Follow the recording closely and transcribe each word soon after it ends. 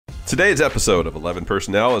Today's episode of 11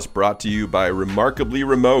 Personnel is brought to you by Remarkably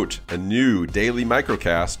Remote, a new daily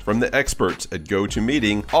microcast from the experts at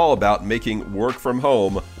GoToMeeting, all about making work from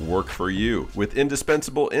home work for you, with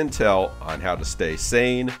indispensable intel on how to stay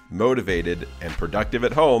sane, motivated, and productive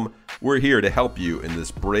at home. We're here to help you in this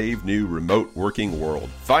brave new remote working world.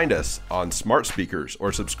 Find us on smart speakers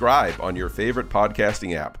or subscribe on your favorite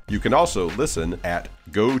podcasting app. You can also listen at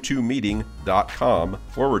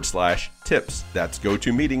gotomeeting.com/tips. That's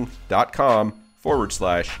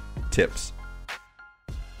gotomeeting.com/tips.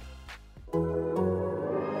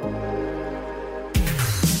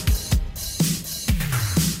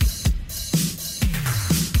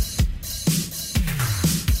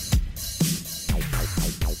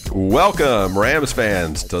 Welcome, Rams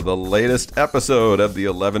fans, to the latest episode of the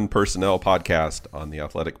 11 Personnel podcast on the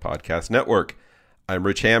Athletic Podcast Network. I'm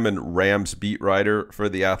Rich Hammond, Rams beat writer for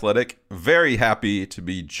The Athletic. Very happy to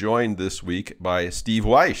be joined this week by Steve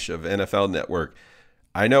Wyche of NFL Network.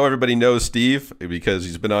 I know everybody knows Steve because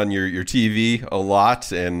he's been on your TV a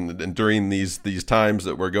lot, and during these times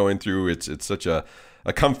that we're going through, it's such a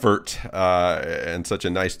comfort and such a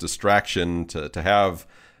nice distraction to have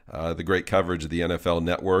the great coverage of the NFL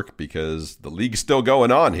Network, because the league's still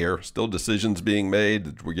going on here, still decisions being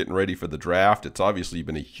made. We're getting ready for the draft. It's obviously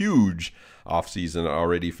been a huge offseason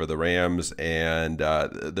already for the Rams, and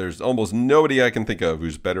there's almost nobody I can think of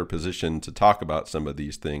who's better positioned to talk about some of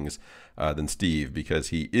these things than Steve, because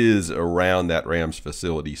he is around that Rams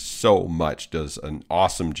facility so much, does an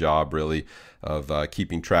awesome job really of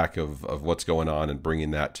keeping track of what's going on and bringing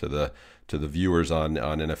that to the viewers on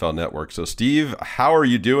NFL Network. So Steve, how are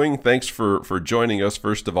you doing? Thanks for joining us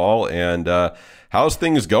first of all, and how's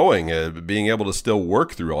things going? Being able to still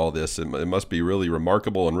work through all this, it must be really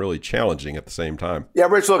remarkable and really challenging at the same time. Yeah,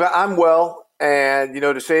 Rich, look, I'm well, and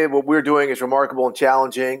to say what we're doing is remarkable and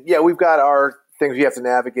challenging. Yeah, we've got our things we have to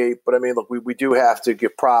navigate, but I mean, look, we do have to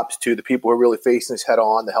give props to the people who are really facing this head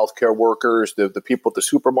on, the healthcare workers, the people at the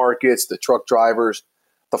supermarkets, the truck drivers,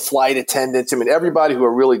 the flight attendants. I mean, everybody who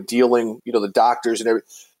are really dealing, the doctors and everything.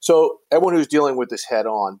 So everyone who's dealing with this head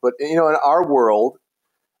on. But, in our world,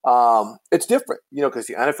 it's different, because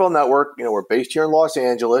the NFL Network, we're based here in Los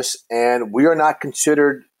Angeles, and we are not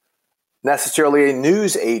considered necessarily a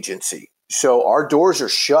news agency. So our doors are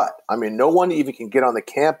shut. I mean, no one even can get on the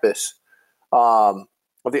campus of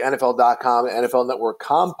the NFL.com, NFL Network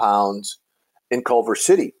compounds in Culver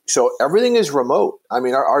City. So everything is remote. I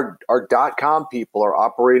mean, our .com people are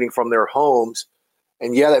operating from their homes.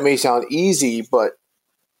 And yeah, that may sound easy, but,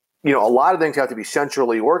 a lot of things have to be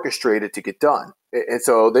centrally orchestrated to get done. And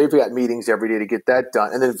so they've got meetings every day to get that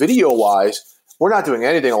done. And then video-wise, we're not doing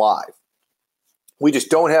anything live. We just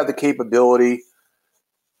don't have the capability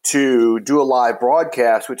to do a live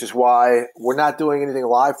broadcast, which is why we're not doing anything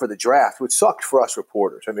live for the draft, which sucks for us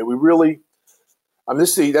reporters. I mean,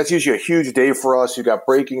 that's usually a huge day for us. You've got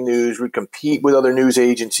breaking news. We compete with other news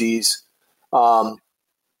agencies. So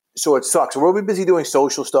it sucks. We'll be busy doing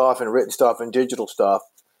social stuff and written stuff and digital stuff.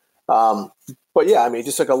 But yeah, I mean,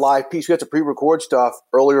 just like a live piece, we have to pre-record stuff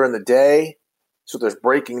earlier in the day. So there's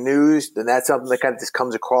breaking news. Then that's something that kind of just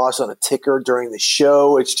comes across on a ticker during the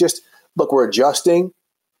show. It's just, look, we're adjusting.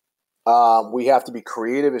 We have to be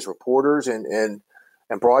creative as reporters and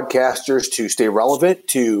broadcasters to stay relevant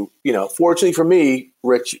to, fortunately for me,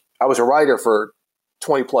 Rich, I was a writer for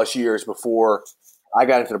 20 plus years before I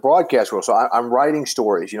got into the broadcast world. So I'm writing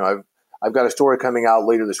stories. I've got a story coming out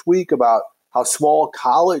later this week about how small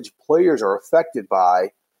college players are affected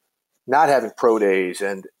by not having pro days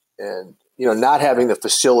and not having the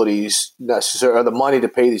facilities necessary or the money to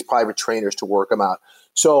pay these private trainers to work them out.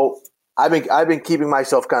 So I've been keeping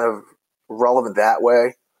myself kind of relevant that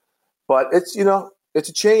way, but it's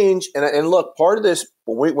a change. And look, part of this,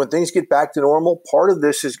 when things get back to normal, part of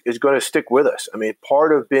this is going to stick with us. I mean,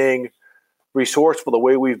 part of being resourceful the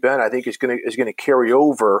way we've been, I think is going to carry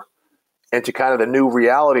over into kind of the new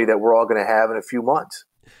reality that we're all going to have in a few months.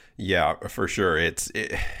 Yeah, for sure.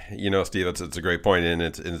 Steve, it's a great point, and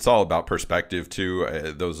it's all about perspective too.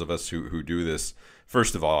 Those of us who do this,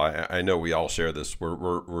 first of all, I know we all share this.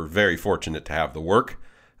 We're very fortunate to have the work.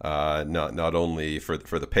 Not only for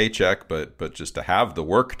the paycheck, but just to have the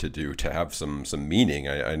work to do, to have some meaning.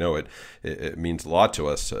 I know it means a lot to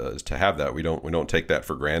us to have that. We don't take that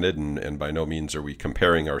for granted, and by no means are we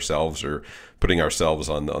comparing ourselves or putting ourselves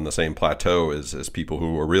on the same plateau as people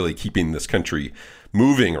who are really keeping this country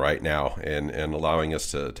moving right now and allowing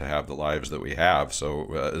us to have the lives that we have.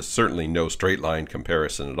 So certainly no straight line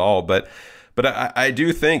comparison at all, but I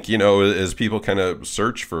do think, as people kind of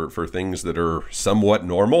search for things that are somewhat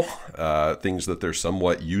normal, things that they're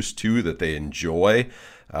somewhat used to, that they enjoy,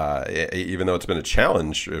 Even though it's been a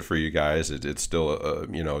challenge for you guys, it's still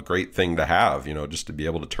a great thing to have. Just to be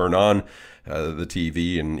able to turn on the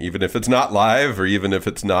TV, and even if it's not live, or even if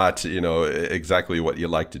it's not exactly what you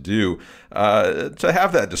like to do, to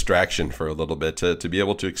have that distraction for a little bit, to be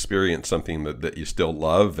able to experience something that you still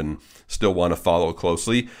love and still want to follow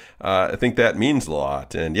closely. I think that means a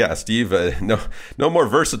lot. And yeah, Steve, no more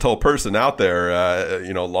versatile person out there.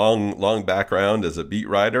 Long background as a beat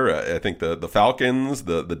writer. I think the Falcons,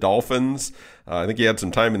 the Dolphins. I think you had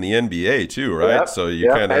some time in the NBA too, right? Yep, So you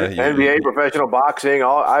kind of NBA, professional boxing.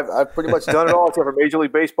 I've pretty much done it all except for Major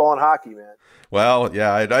League Baseball and hockey, man. Well,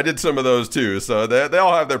 yeah, I did some of those too. So they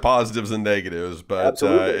all have their positives and negatives, but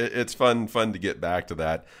it's fun to get back to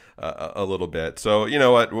that a little bit. So you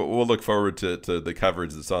know what, we'll look forward to the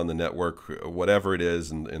coverage that's on the network, whatever it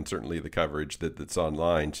is, and certainly the coverage that's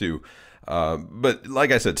online too. But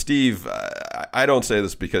like I said, Steve, I don't say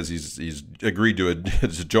this because he's agreed to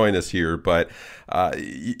join us here, but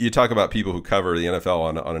you talk about people who cover the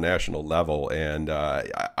NFL on a national level, and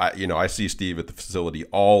I see Steve at the facility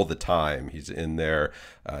all the time. He's in there,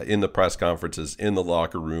 in the press conferences, in the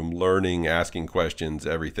locker room, learning, asking questions,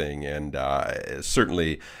 everything, and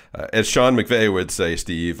certainly, as Sean McVay would say,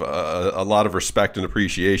 Steve, a lot of respect and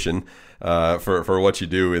appreciation for what you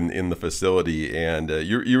do in the facility, and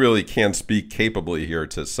you really can speak capably here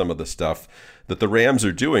to some of the stuff that the Rams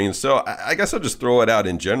are doing. So I guess I'll just throw it out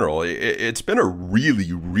in general. It's been a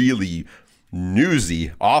really, really newsy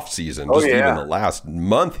offseason, even the last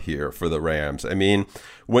month here for the Rams. I mean,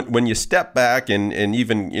 when you step back and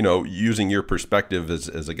even, using your perspective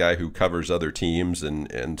as a guy who covers other teams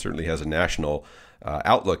and certainly has a national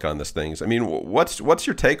outlook on these things. I mean, what's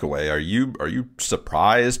your takeaway? Are you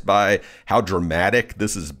surprised by how dramatic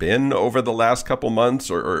this has been over the last couple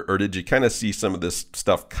months, or did you kind of see some of this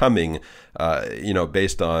stuff coming,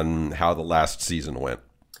 based on how the last season went?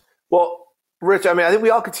 Well, Rich, I mean, I think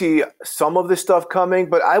we all could see some of this stuff coming,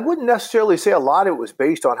 but I wouldn't necessarily say a lot of it was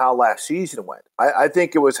based on how last season went. I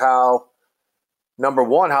think it was number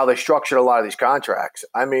one, how they structured a lot of these contracts.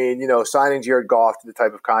 I mean, signing Jared Goff to the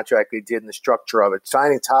type of contract they did and the structure of it,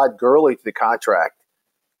 signing Todd Gurley to the contract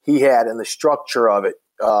he had and the structure of it,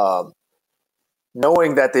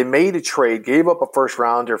 knowing that they made a trade, gave up a first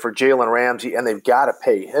rounder for Jalen Ramsey, and they've got to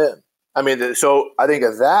pay him. I mean, so I think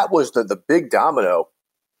that was the big domino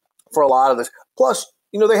for a lot of this. Plus,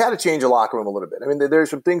 they had to change the locker room a little bit. I mean, there's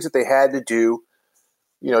some things that they had to do.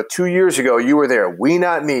 2 years ago, you were there. We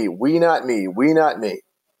not me, we not me, we not me.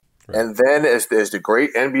 Right. And then as the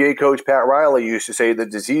great NBA coach Pat Riley used to say, the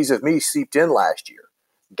disease of me seeped in last year.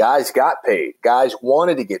 Guys got paid. Guys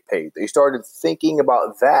wanted to get paid. They started thinking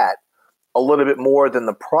about that a little bit more than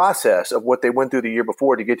the process of what they went through the year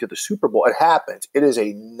before to get to the Super Bowl. It happens. It is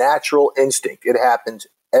a natural instinct. It happens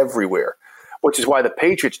everywhere, which is why the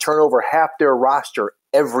Patriots turn over half their roster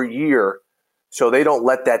every year, so they don't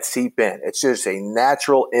let that seep in. It's just a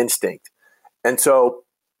natural instinct. And so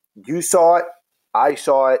you saw it. I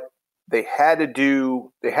saw it. They had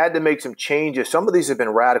to make some changes. Some of these have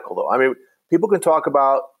been radical, though. I mean, people can talk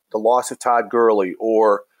about the loss of Todd Gurley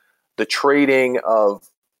or the trading of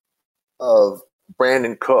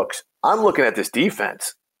Brandon Cooks. I'm looking at this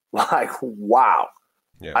defense like, wow.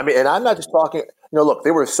 Yeah. I mean, and I'm not just talking, look,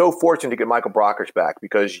 they were so fortunate to get Michael Brockers back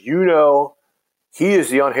because, he is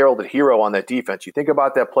the unheralded hero on that defense. You think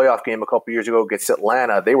about that playoff game a couple years ago against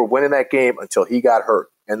Atlanta. They were winning that game until he got hurt,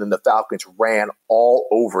 and then the Falcons ran all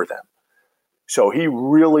over them. So he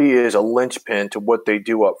really is a linchpin to what they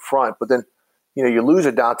do up front. But then, you lose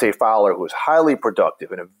a Dante Fowler who is highly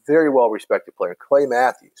productive and a very well-respected player, Clay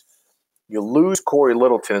Matthews. You lose Corey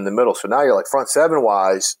Littleton in the middle. So now you're like front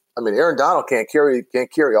seven-wise. I mean, Aaron Donald can't carry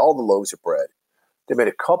all the loaves of bread. They made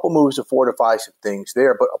a couple moves to fortify some things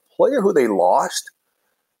there, but a player who they lost,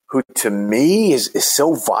 who to me is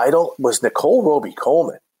so vital, was Nicole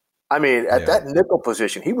Roby-Coleman. I mean, at that nickel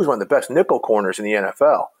position, he was one of the best nickel corners in the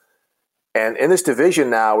NFL. And in this division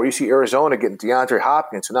now, where you see Arizona getting DeAndre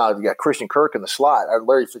Hopkins, so now you got Christian Kirk in the slot, or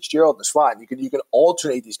Larry Fitzgerald in the slot, and you can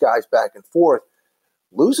alternate these guys back and forth.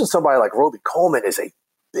 Losing somebody like Roby-Coleman is a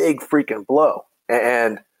big freaking blow.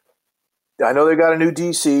 And I know they got a new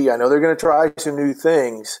DC. I know they're going to try some new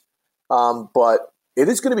things, but it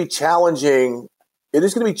is going to be challenging. It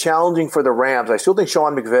is going to be challenging for the Rams. I still think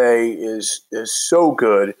Sean McVay is so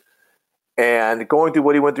good, and going through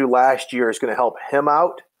what he went through last year is going to help him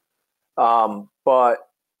out. But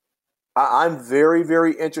I'm very,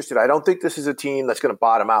 very interested. I don't think this is a team that's going to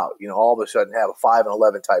bottom out. All of a sudden have a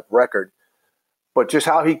 5-11 type record, but just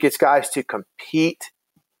how he gets guys to compete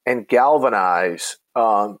and galvanize.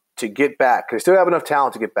 To get back, because they still have enough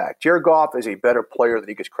talent to get back. Jared Goff is a better player than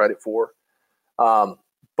he gets credit for.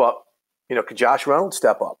 But, can Josh Reynolds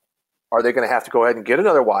step up? Are they going to have to go ahead and get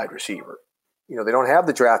another wide receiver? They don't have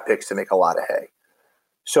the draft picks to make a lot of hay.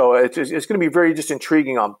 So it's going to be very just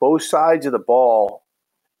intriguing on both sides of the ball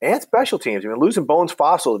and special teams. I mean, losing Bones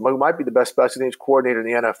Fossil, who might be the best special teams coordinator in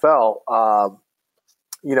the NFL,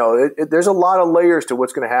 there's a lot of layers to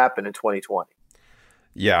what's going to happen in 2020.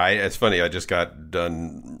 Yeah, it's funny. I just got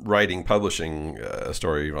done publishing a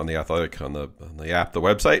story on The Athletic on the app, the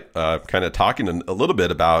website, kind of talking a little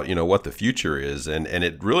bit about, what the future is. And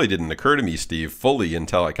it really didn't occur to me, Steve, fully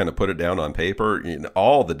until I kind of put it down on paper,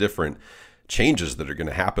 all the different changes that are going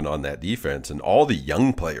to happen on that defense and all the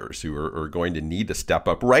young players who are going to need to step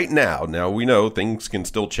up right now. Now, we know things can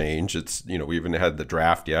still change. It's, we haven't had the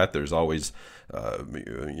draft yet. There's always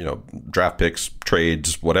draft picks,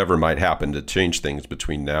 trades, whatever might happen to change things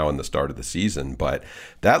between now and the start of the season. But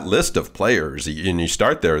that list of players, and you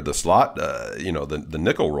start there, the slot, the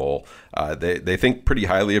nickel role, they think pretty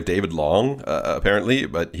highly of David Long, apparently,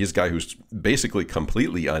 but he's a guy who's basically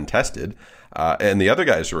completely untested. And the other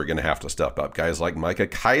guys who are going to have to step up, guys like Micah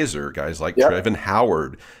Kaiser, guys like Trevin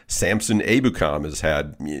Howard, Samson Ebukam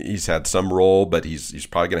he's had some role, but he's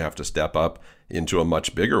probably going to have to step up into a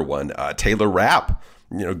much bigger one. Taylor Rapp,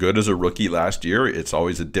 good as a rookie last year. It's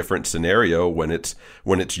always a different scenario when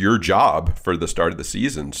it's your job for the start of the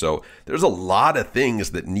season. So there's a lot of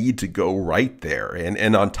things that need to go right there.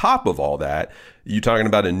 And on top of all that, you're talking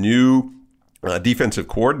about a new defensive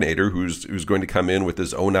coordinator who's going to come in with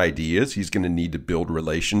his own ideas. He's going to need to build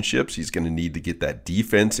relationships. He's going to need to get that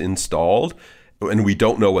defense installed. And we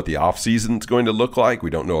don't know what the offseason is going to look like. We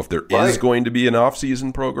don't know if there is going to be an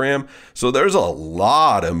offseason program. So there's a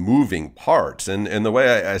lot of moving parts. And the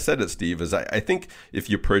way I said it, Steve, is I think if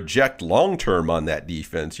you project long-term on that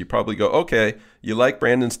defense, you probably go, okay, you like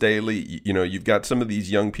Brandon Staley. You've got some of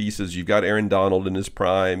these young pieces. You've got Aaron Donald in his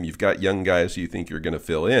prime. You've got young guys who you think you're going to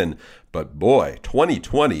fill in. But boy,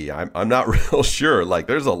 2020, I'm not real sure. Like,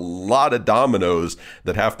 there's a lot of dominoes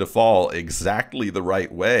that have to fall exactly the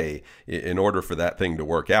right way in order for that thing to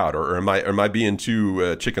work out. Or am I being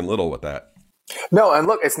too Chicken Little with that? No, and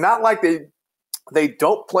look, it's not like they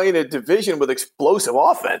don't play in a division with explosive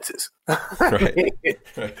offenses. Right.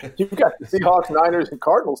 You've got the Seahawks, Niners, and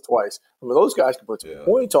Cardinals twice. I mean, those guys can put some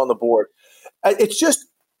points on the board.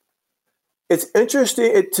 It's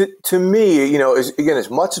interesting to me, as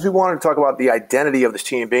much as we wanted to talk about the identity of this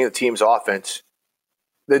team being the team's offense,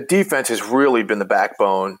 the defense has really been the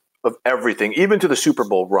backbone of everything, even to the Super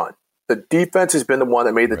Bowl run. The defense has been the one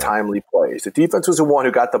that made the timely plays. The defense was the one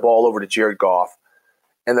who got the ball over to Jared Goff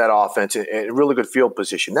and that offense in really good field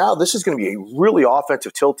position. Now this is going to be a really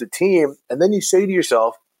offensive tilted team. And then you say to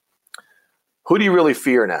yourself, who do you really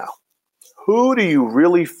fear now? Who do you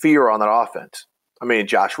really fear on that offense? I mean,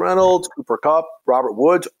 Josh Reynolds, Cooper Kupp, Robert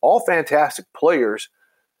Woods, all fantastic players.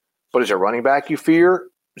 But is there a running back you fear?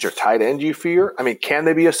 Is there a tight end you fear? I mean, can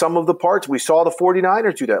they be a sum of the parts? We saw the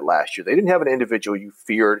 49ers do that last year. They didn't have an individual you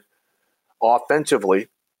feared offensively,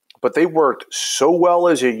 but they worked so well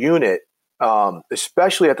as a unit,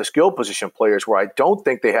 especially at the skill position players, where I don't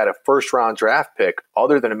think they had a first-round draft pick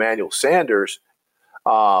other than Emmanuel Sanders.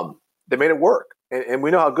 They made it work. And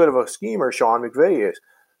we know how good of a schemer Sean McVay is.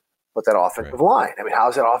 But that offensive line, I mean,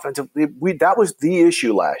 how's that offensive? That was the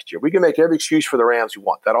issue last year. We can make every excuse for the Rams we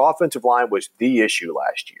want. That offensive line was the issue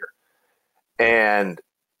last year. And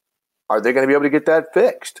are they going to be able to get that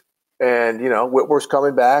fixed? And, Whitworth's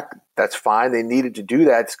coming back. That's fine. They needed to do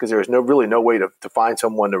that because there was really no way to find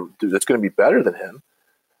someone that's going to be better than him.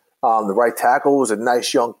 The right tackle was a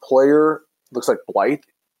nice young player. Looks like Blythe.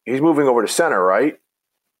 He's moving over to center, right?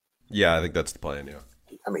 Yeah, I think that's the plan, yeah.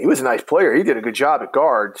 I mean, he was a nice player. He did a good job at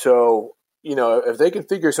guard. So, if they can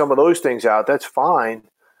figure some of those things out, that's fine.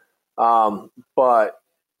 But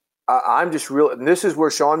I'm just real. And this is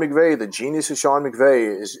where Sean McVay, the genius of Sean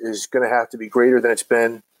McVay, is going to have to be greater than it's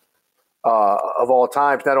been of all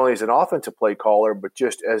times, not only as an offensive play caller, but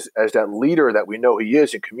just as that leader that we know he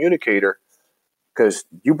is and communicator. Because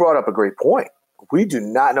you brought up a great point. We do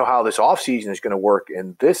not know how this offseason is going to work.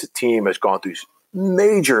 And this team has gone through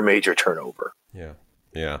major turnover. Yeah.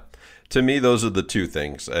 Yeah. To me, those are the two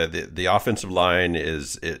things. The offensive line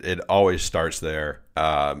it always starts there.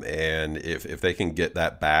 And if they can get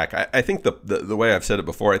that back, I think the way I've said it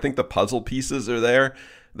before, I think the puzzle pieces are there.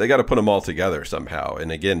 They got to put them all together somehow.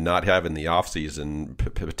 And again, not having the offseason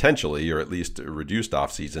potentially, or at least a reduced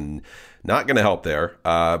offseason, not going to help there.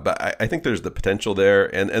 But I think there's the potential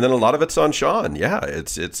there. And then a lot of it's on Sean. Yeah,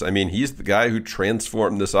 it's. I mean, he's the guy who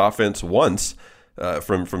transformed this offense once.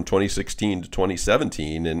 from 2016 to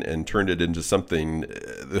 2017 and turned it into something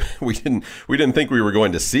we didn't think we were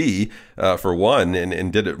going to see, for one,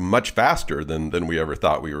 and did it much faster than we ever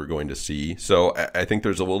thought we were going to see. So I think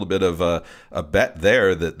there's a little bit of a bet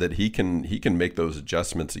there that he can make those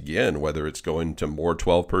adjustments again, whether it's going to more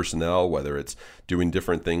 12 personnel, whether it's doing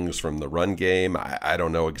different things from the run game. I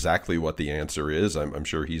don't know exactly what the answer is. I'm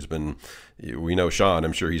sure we know Sean,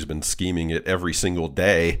 I'm sure he's been scheming it every single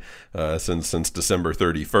day since December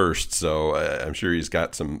 31st. So I'm sure he's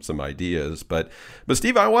got some ideas. But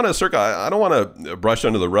Steve, I want to circle. I don't want to brush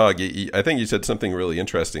under the rug. I think you said something really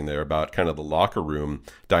interesting there about kind of the locker room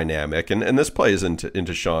dynamic, and this plays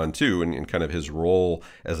into Sean too, and kind of his role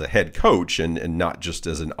as a head coach and not just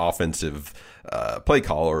as an offensive play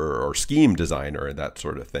caller or scheme designer and that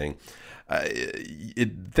sort of thing.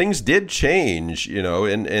 Things did change,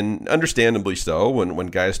 and understandably so. When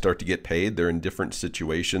guys start to get paid, they're in different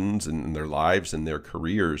situations in their lives and their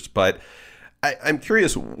careers. But I'm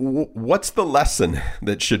curious, what's the lesson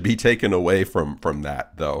that should be taken away from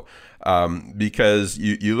that, though? Because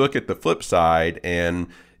you look at the flip side, and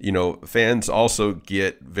fans also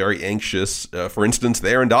get very anxious. For instance, the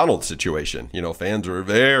Aaron Donald situation. Fans were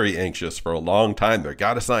very anxious for a long time. They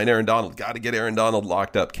got to sign Aaron Donald. Got to get Aaron Donald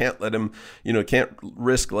locked up. Can't let him. Can't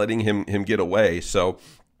risk letting him get away. So,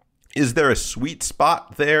 is there a sweet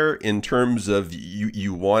spot there in terms of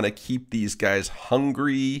you want to keep these guys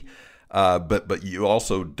hungry, but you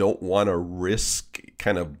also don't want to risk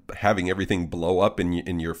kind of having everything blow up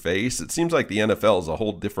in your face? It seems like the NFL is a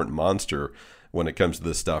whole different monster when it comes to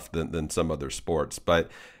this stuff than some other sports. But,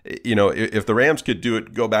 if the Rams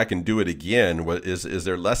could go back and do it again, is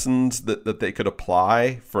there lessons that they could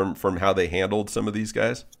apply from how they handled some of these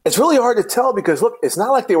guys? It's really hard to tell because, look, it's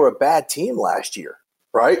not like they were a bad team last year,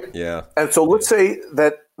 right? Yeah. And so let's say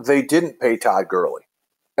that they didn't pay Todd Gurley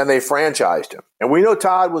and they franchised him. And we know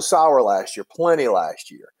Todd was sour last year, plenty last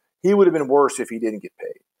year. He would have been worse if he didn't get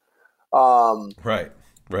paid. Right.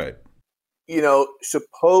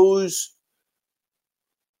 Suppose –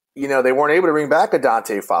 they weren't able to bring back a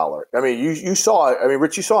Dante Fowler. I mean, you saw it. I mean,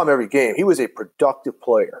 Rich, you saw him every game. He was a productive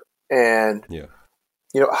player. And,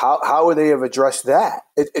 how would they have addressed that?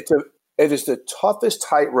 It is the toughest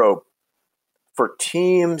tightrope for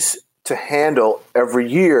teams to handle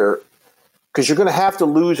every year because you're going to have to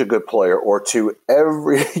lose a good player or two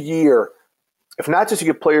every year. If not just to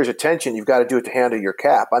get players' attention, you've got to do it to handle your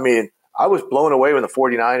cap. I mean, I was blown away when the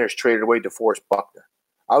 49ers traded away DeForest Buckner.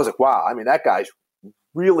 I was like, wow, I mean, that guy's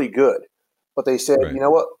really good. But they said, right. You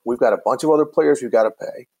know what? We've got a bunch of other players we've got to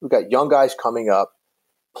pay. We've got young guys coming up.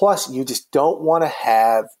 Plus, you just don't want to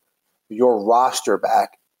have your roster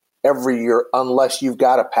back every year unless you've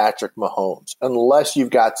got a Patrick Mahomes, unless you've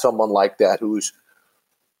got someone like that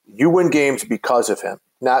you win games because of him,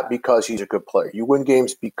 not because he's a good player. You win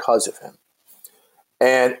games because of him.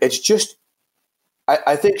 And it's just,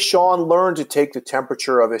 I think Sean learned to take the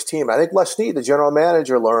temperature of his team. I think Les Snead, the general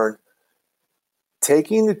manager, learned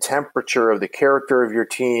taking the temperature of the character of your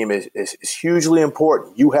team is hugely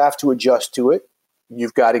important. You have to adjust to it.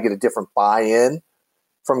 You've got to get a different buy-in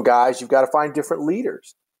from guys. You've got to find different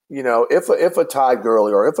leaders. If a Todd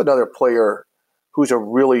Gurley or if another player who's a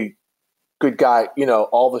really good guy,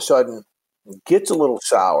 all of a sudden gets a little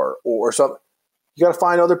sour or something, you got to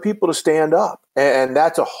find other people to stand up. And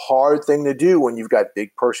that's a hard thing to do when you've got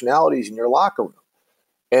big personalities in your locker room.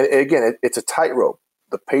 And again, it's a tightrope.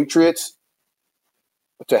 The Patriots,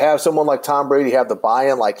 to have someone like Tom Brady have the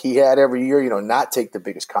buy-in like he had every year, not take the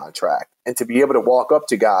biggest contract, and to be able to walk up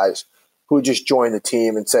to guys who just joined the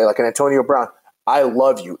team and say, like an Antonio Brown, I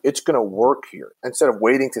love you. It's going to work here, instead of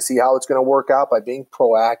waiting to see how it's going to work out by being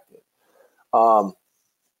proactive.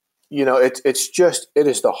 It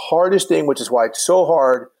is the hardest thing, which is why it's so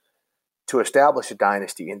hard to establish a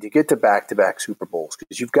dynasty and to get to back-to-back Super Bowls,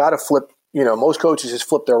 because you've got to flip. Most coaches just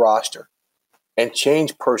flip their roster and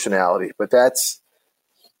change personality, but that's,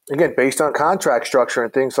 again, based on contract structure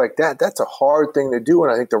and things like that, that's a hard thing to do.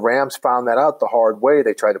 And I think the Rams found that out the hard way.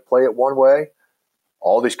 They tried to play it one way.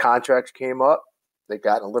 All these contracts came up. They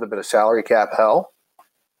got in a little bit of salary cap hell.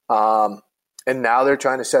 And now they're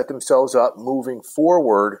trying to set themselves up moving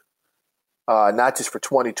forward, not just for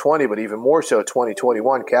 2020, but even more so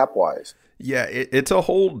 2021 cap-wise. Yeah, it's a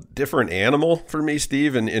whole different animal for me,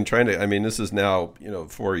 Steve, and trying to – I mean, this is now,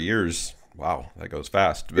 4 years – wow, that goes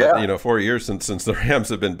fast. But, yeah. 4 years since the Rams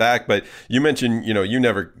have been back. But you mentioned, you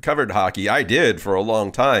never covered hockey. I did for a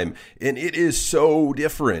long time. And it is so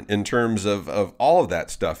different in terms of all of that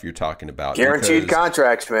stuff you're talking about. Guaranteed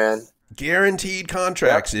contracts, man. Guaranteed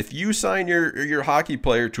contracts. Yep. If you sign your hockey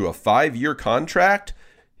player to a 5-year contract,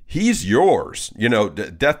 he's yours,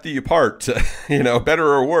 death do you part, better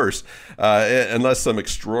or worse, unless some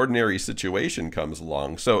extraordinary situation comes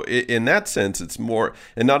along. So in that sense, it's more,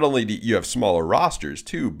 and not only do you have smaller rosters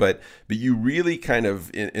too, but you really kind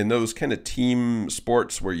of, in those kind of team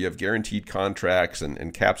sports where you have guaranteed contracts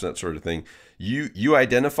and caps and that sort of thing, you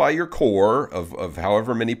identify your core of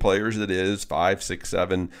however many players it is, 5, 6,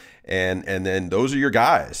 7, and then those are your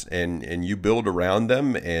guys, and you build around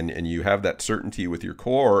them, and you have that certainty with your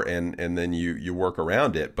core, and then you work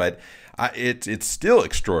around it. But it's still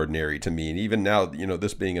extraordinary to me, and even now,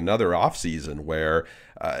 this being another off season where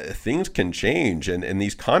things can change, and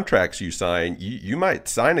these contracts you sign, you might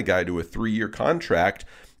sign a guy to a 3-year contract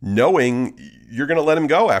knowing you're going to let him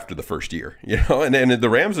go after the first year, and the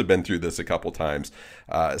Rams have been through this a couple times,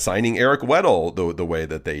 signing Eric Weddle the way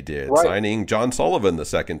that they did, right. Signing John Sullivan the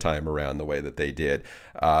second time around the way that they did,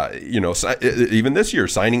 even this year,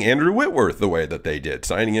 signing Andrew Whitworth the way that they did,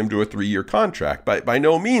 signing him to a 3-year contract. By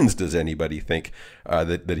no means does anybody think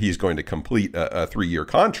that he's going to complete a 3-year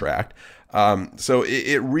contract. So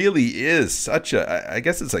it really is such I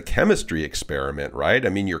guess it's a chemistry experiment, right? I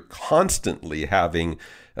mean, you're constantly having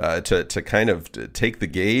to kind of take the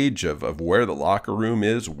gauge of where the locker room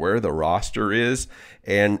is, where the roster is,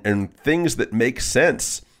 and things that make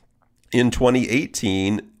sense in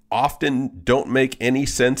 2018 often don't make any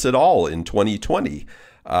sense at all in 2020.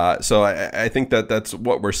 So I think that's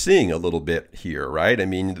what we're seeing a little bit here, right? I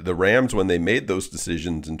mean, the Rams, when they made those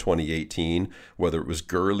decisions in 2018, whether it was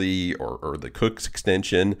Gurley or the Cooks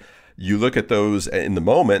extension, you look at those in the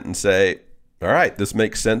moment and say, all right, this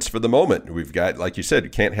makes sense for the moment. We've got, like you said,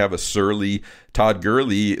 you can't have a surly Todd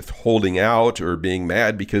Gurley holding out or being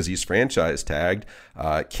mad because he's franchise tagged.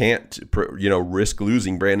 Can't risk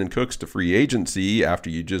losing Brandon Cooks to free agency after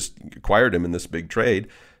you just acquired him in this big trade.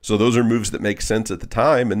 So those are moves that make sense at the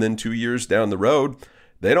time, and then 2 years down the road,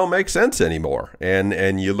 they don't make sense anymore,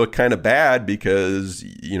 and you look kind of bad because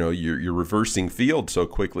you're reversing field so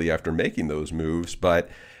quickly after making those moves.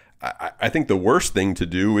 But I think the worst thing to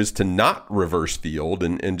do is to not reverse field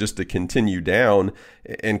and just to continue down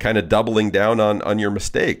and kind of doubling down on your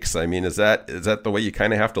mistakes. I mean, is that the way you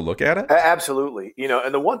kind of have to look at it? Absolutely.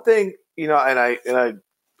 And the one thing, and I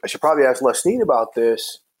should probably ask Les Snead about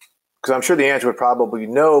this, because I'm sure the answer would probably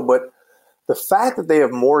no, but the fact that they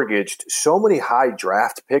have mortgaged so many high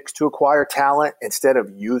draft picks to acquire talent instead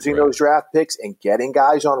of using those draft picks and getting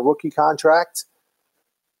guys on rookie contracts.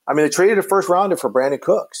 I mean, they traded a first rounder for Brandon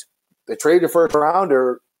Cooks. They traded a first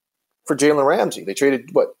rounder for Jalen Ramsey. They traded,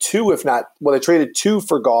 they traded 2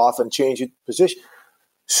 for Goff and changed the position.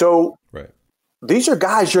 So these are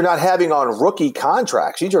guys you're not having on rookie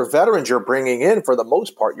contracts. These are veterans you're bringing in for the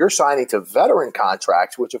most part. You're signing to veteran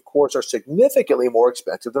contracts, which, of course, are significantly more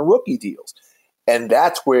expensive than rookie deals. And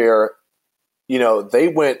that's where, they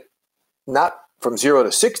went not from 0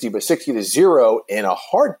 to 60, but 60 to 0 in a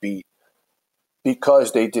heartbeat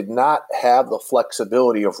because they did not have the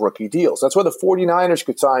flexibility of rookie deals. That's why the 49ers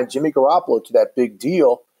could sign Jimmy Garoppolo to that big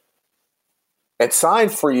deal and sign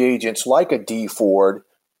free agents like a Dee Ford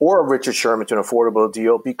or a Richard Sherman to an affordable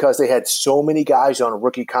deal because they had so many guys on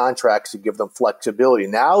rookie contracts to give them flexibility.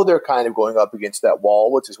 Now they're kind of going up against that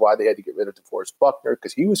wall, which is why they had to get rid of DeForest Buckner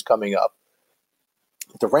because he was coming up.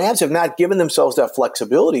 The Rams have not given themselves that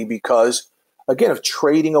flexibility because, again, of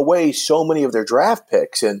trading away so many of their draft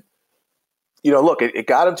picks. And, look, it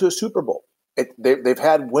got them to a Super Bowl. They've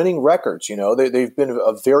had winning records. They've been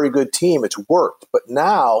a very good team. It's worked. But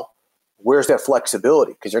now, where's that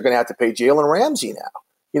flexibility? Because they're going to have to pay Jalen Ramsey now.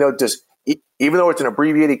 Even though it's an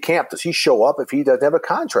abbreviated camp, does he show up if he doesn't have a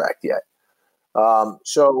contract yet?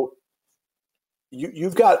 So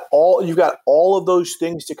you've got all of those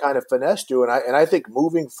things to kind of finesse to, and I think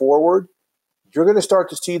moving forward, you're going to start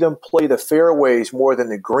to see them play the fairways more than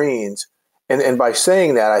the greens. And by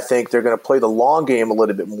saying that, I think they're going to play the long game a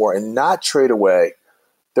little bit more and not trade away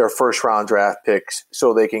their first round draft picks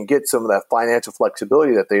so they can get some of that financial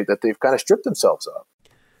flexibility that they've kind of stripped themselves of.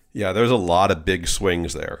 Yeah, there's a lot of big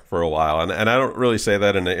swings there for a while. And I don't really say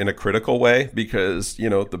that in a critical way because,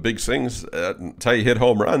 the big swings, it's how you hit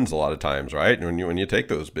home runs a lot of times, right? When you take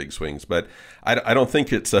those big swings. But I don't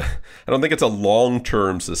think it's a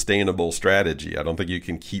long-term sustainable strategy. I don't think you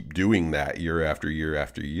can keep doing that year after year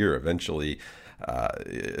after year. Eventually,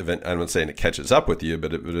 I'm not saying it catches up with you,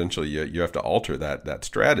 but eventually you have to alter that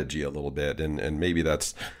strategy a little bit, and maybe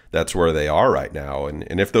that's where they are right now.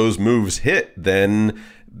 And if those moves hit, then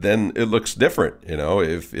it looks different.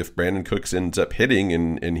 If Brandon Cooks ends up hitting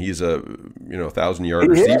and he's a 1,000-yard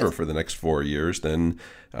receiver for the next 4 years, then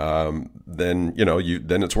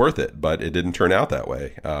it's worth it. But it didn't turn out that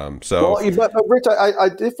way. But Rich, I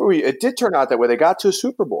did for you. It did turn out that way. They got to a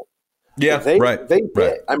Super Bowl. Yeah, they right. They hit.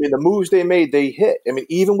 Right. I mean, the moves they made, they hit. I mean,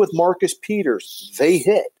 even with Marcus Peters, they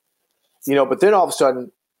hit. But then all of a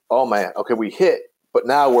sudden, oh man, okay, we hit, but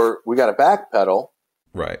now we got to backpedal,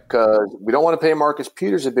 right? Because we don't want to pay Marcus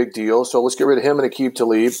Peters a big deal, so let's get rid of him and Aqib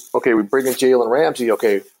Talib. Okay, we bring in Jalen Ramsey.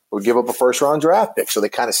 Okay, we give up a first-round draft pick, so they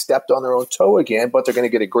kind of stepped on their own toe again, but they're going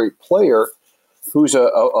to get a great player who's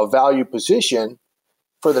a value position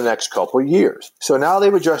for the next couple of years. So now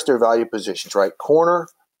they've adjusted their value positions, right? Corner,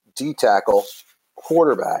 D tackle,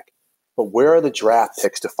 quarterback. But where are the draft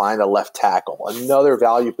picks to find a left tackle? Another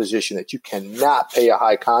value position that you cannot pay a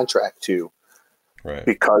high contract to, right?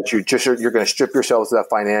 Because you're going to strip yourselves of that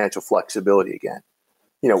financial flexibility again.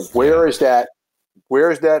 Where is that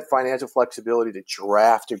financial flexibility to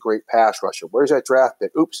draft a great pass rusher? Where's that draft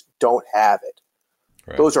pick? Oops, don't have it.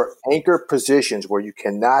 Right. Those are anchor positions where you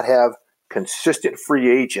cannot have consistent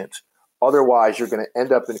free agents. Otherwise, you're going to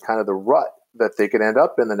end up in kind of the rut that they could end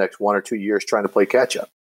up in the next 1 or 2 years trying to play catch up.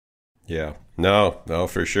 Yeah, no,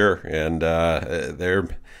 for sure. And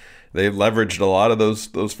they've leveraged a lot of those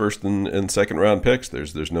first and second round picks.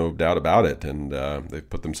 There's no doubt about it. And they've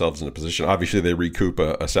put themselves in a position. Obviously, they recoup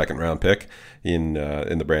a second round pick in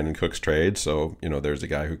the Brandon Cooks trade. So there's a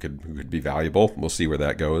guy who could be valuable. We'll see where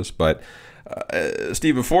that goes. But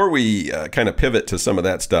Steve, before we kind of pivot to some of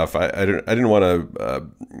that stuff, I didn't want to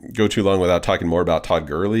go too long without talking more about Todd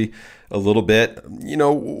Gurley a little bit.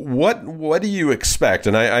 What do you expect?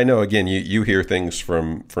 And I know, again, you hear things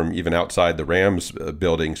from even outside the Rams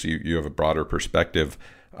building, so you have a broader perspective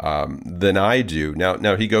than I do.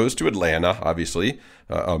 Now he goes to Atlanta, obviously,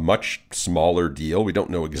 a much smaller deal. We don't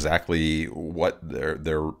know exactly what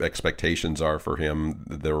their expectations are for him,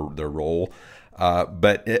 their role.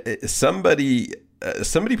 But somebody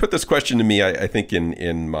put this question to me, I think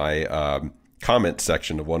in my comment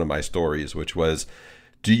section of one of my stories, which was,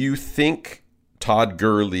 do you think Todd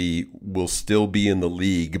Gurley will still be in the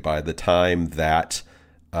league by the time that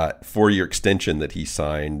 4-year extension that he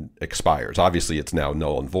signed expires? Obviously, it's now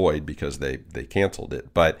null and void because they canceled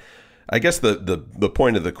it. But I guess the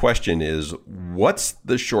point of the question is, what's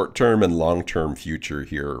the short-term and long-term future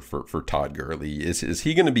here for Todd Gurley? Is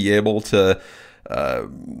he going to be able to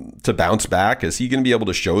bounce back? Is he going to be able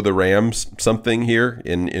to show the Rams something here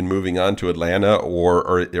in moving on to Atlanta,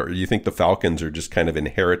 or do you think the Falcons are just kind of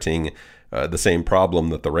inheriting the same problem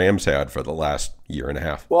that the Rams had for the last year and a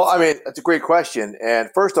half? Well, I mean, that's a great question. And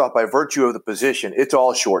first off, by virtue of the position, it's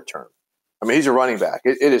all short term. I mean, he's a running back.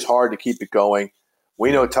 It is hard to keep it going.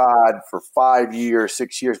 We know Todd for 5 years,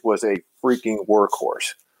 6 years was a freaking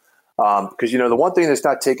workhorse. Because, the one thing that's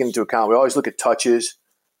not taken into account, we always look at touches,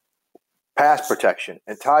 pass protection.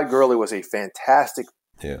 And Todd Gurley was a fantastic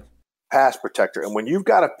pass protector. And when you've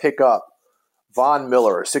got to pick up Von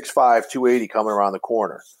Miller, 6'5", 280 coming around the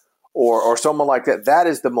corner, or someone like that, that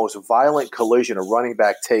is the most violent collision a running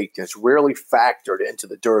back takes. And it's rarely factored into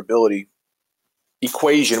the durability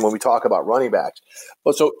equation when we talk about running backs.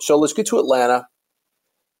 But so let's get to Atlanta.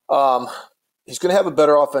 He's going to have a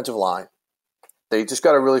better offensive line. They just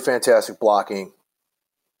got a really fantastic blocking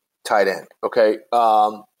tight end. Okay.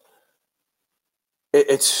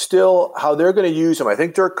 It's still how they're going to use him. I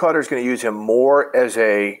think Dirk Cutter is going to use him more as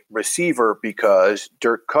a receiver because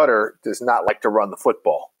Dirk Cutter does not like to run the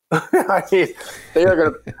football. I mean, they are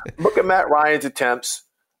going to look at Matt Ryan's attempts.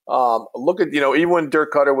 Look at, even when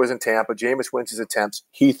Dirk Cutter was in Tampa, Jameis Winston's attempts,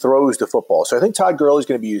 he throws the football. So I think Todd Gurley is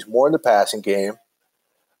going to be used more in the passing game.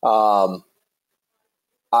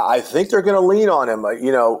 I think they're going to lean on him.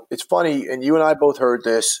 It's funny, and you and I both heard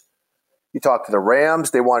this. You talked to the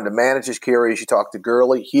Rams, they wanted to manage his carries. You talked to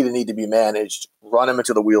Gurley, he didn't need to be managed. Run him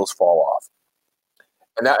until the wheels fall off,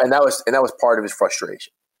 and that was part of his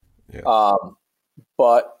frustration. Yeah.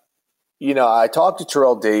 But I talked to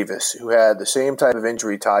Terrell Davis, who had the same type of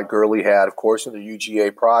injury Todd Gurley had, of course, in the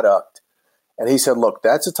UGA product, and he said, "Look,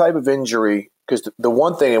 that's a type of injury." Because the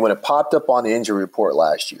one thing, and when it popped up on the injury report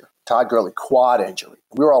last year, Todd Gurley quad injury,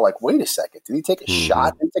 we were all like, "Wait a second, did he take a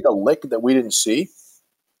shot? Did he take a lick that we didn't see?"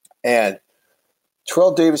 And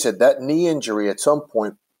Terrell Davis said that knee injury at some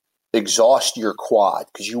point exhausts your quad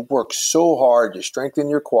because you work so hard to strengthen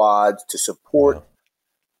your quads to support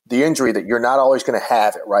the injury that you're not always going to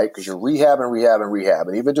have it, right? Because you're rehab.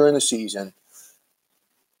 And even during the season,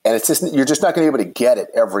 And it's just, you're just not going to be able to get it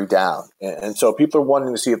every down. And so people are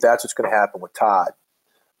wanting to see if that's what's going to happen with Todd.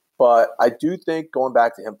 But I do think going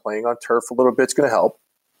back to him playing on turf a little bit is going to help.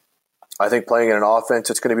 I think playing in an offense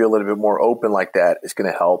that's going to be a little bit more open like that is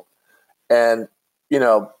going to help. And,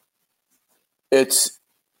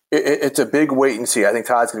 it's a big wait and see. I think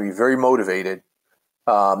Todd's going to be very motivated.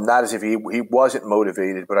 Not as if he wasn't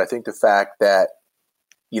motivated, but I think the fact that,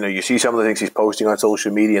 you see some of the things he's posting on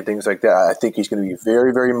social media and things like that, I think he's going to be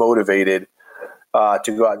very, very motivated to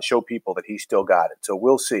go out and show people that he's still got it. So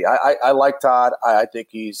we'll see. I like Todd. I think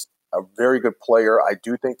he's a very good player. I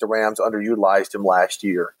do think the Rams underutilized him last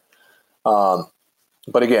year.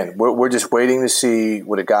 But again, we're just waiting to see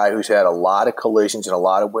what a guy who's had a lot of collisions and a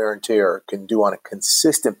lot of wear and tear can do on a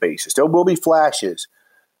consistent basis. There will be flashes,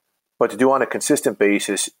 but to do on a consistent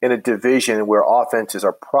basis in a division where offenses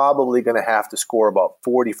are probably going to have to score about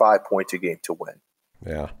 45 points a game to win.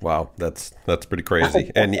 Yeah, wow, that's pretty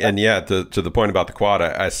crazy. and yeah, to the point about the quad,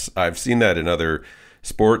 I've seen that in other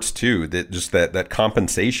sports too. That just that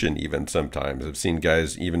compensation, even sometimes I've seen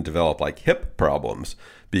guys even develop like hip problems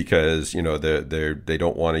because they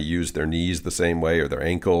don't want to use their knees the same way or their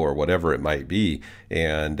ankle or whatever it might be,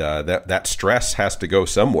 and that stress has to go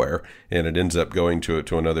somewhere, and it ends up going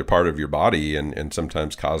to another part of your body and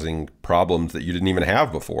sometimes causing problems that you didn't even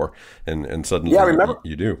have before, and suddenly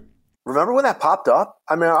you do. Remember when that popped up?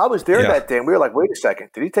 I mean, I was there that day, and we were like, wait a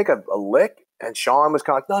second, did he take a lick? And Sean was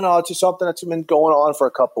kind of like, no, it's just something that's been going on for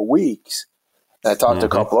a couple of weeks. And I talked to a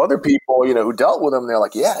couple other people, who dealt with him, and they're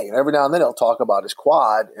like, yeah, every now and then he'll talk about his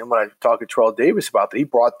quad. And when I talked to Terrell Davis about that, he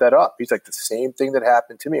brought that up. He's like, the same thing that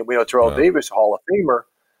happened to me. And we know Terrell Davis, Hall of Famer,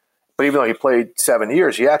 but even though he played 7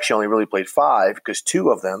 years, he actually only really played 5 because 2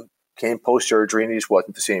 of them came post-surgery, and he just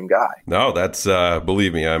wasn't the same guy. No, that's,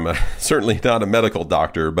 believe me, I'm certainly not a medical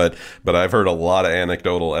doctor, but I've heard a lot of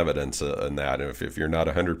anecdotal evidence in that. If you're not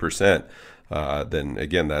 100%, then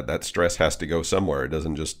again, that stress has to go somewhere. It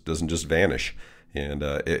doesn't just vanish, and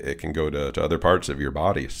it can go to other parts of your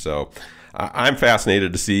body. So I'm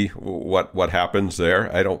fascinated to see what happens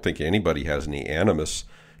there. I don't think anybody has any animus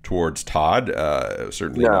towards Todd,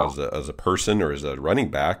 certainly not as a person or as a running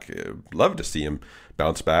back. Love to see him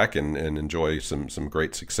bounce back and enjoy some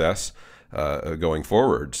great success going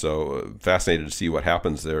forward. So fascinated to see what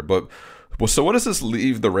happens there. But so what does this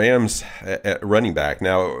leave the Rams at running back?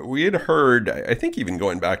 Now, we had heard, I think even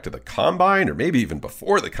going back to the Combine or maybe even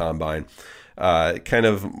before the Combine, kind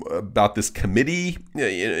of about this committee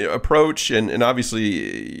approach. And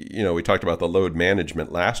obviously, we talked about the load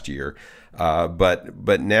management last year.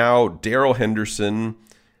 But now Darrell Henderson,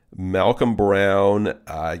 Malcolm Brown,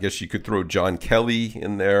 I guess you could throw John Kelly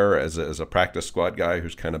in there as a practice squad guy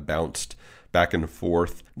who's kind of bounced back and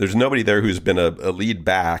forth. There's nobody there who's been a lead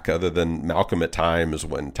back other than Malcolm at times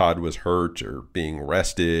when Todd was hurt or being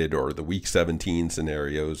rested or the Week 17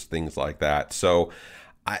 scenarios, things like that. So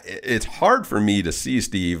it's hard for me to see,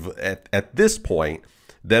 Steve, at this point,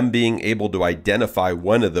 them being able to identify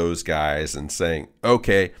one of those guys and saying,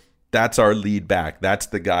 okay, that's our lead back. That's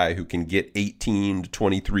the guy who can get 18 to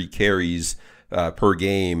 23 carries per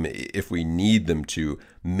game if we need them to.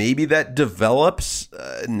 Maybe that develops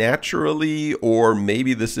naturally, or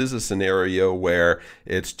maybe this is a scenario where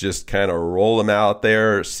it's just kind of roll them out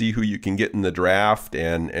there, see who you can get in the draft,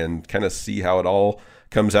 and kind of see how it all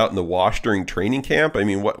comes out in the wash during training camp. I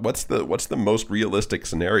mean, what's the most realistic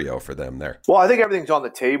scenario for them there? Well, I think everything's on the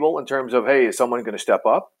table in terms of, hey, is someone going to step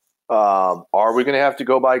up? Are we going to have to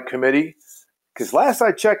go by committee? Because last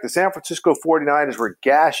I checked, the San Francisco 49ers were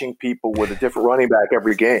gashing people with a different running back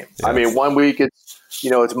every game. Yeah. I mean, one week it's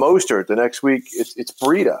Mostert. The next week it's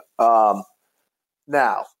Breida.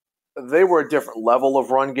 Now, they were a different level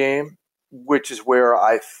of run game, which is where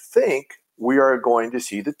I think we are going to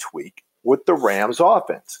see the tweak with the Rams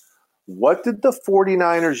offense. What did the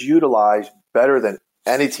 49ers utilize better than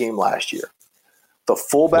any team last year? The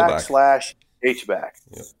fullback / H-back.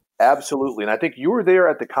 Yeah. Absolutely. And I think you were there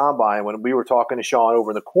at the Combine when we were talking to Sean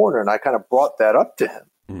over in the corner, and I kind of brought that up to him.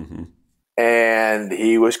 Mm-hmm. And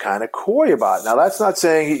he was kind of coy about it. Now, that's not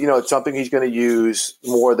saying, it's something he's going to use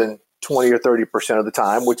more than 20 or 30% of the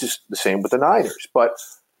time, which is the same with the Niners. But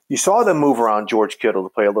you saw them move around George Kittle to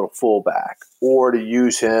play a little fullback or to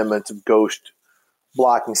use him in some ghost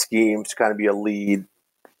blocking schemes to kind of be a lead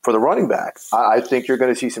for the running back. I think you're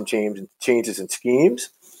going to see some changes in schemes.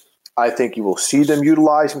 I think you will see them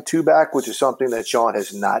utilize him two-back, which is something that Sean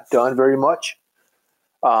has not done very much.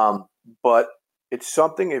 But it's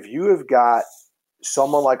something, if you have got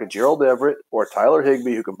someone like a Gerald Everett or Tyler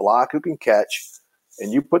Higbee who can block, who can catch,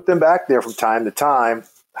 and you put them back there from time to time,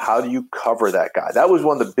 how do you cover that guy? That was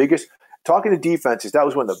one of the biggest – talking to defenses, that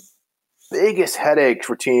was one of the biggest headaches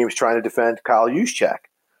for teams trying to defend Kyle Juszczyk.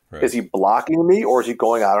 Right. Is he blocking me or is he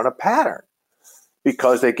going out on a pattern?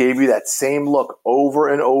 Because they gave you that same look over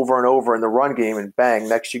and over and over in the run game, and bang,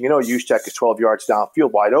 next thing you know, Juszczyk is 12 yards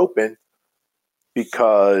downfield wide open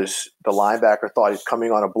because the linebacker thought he's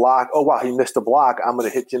coming on a block. Oh, wow, he missed a block. I'm going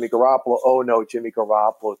to hit Jimmy Garoppolo. Oh, no, Jimmy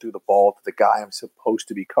Garoppolo threw the ball to the guy I'm supposed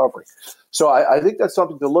to be covering. So I think that's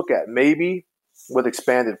something to look at. Maybe with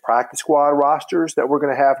expanded practice squad rosters that we're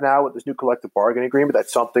going to have now with this new collective bargaining agreement,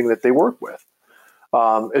 that's something that they work with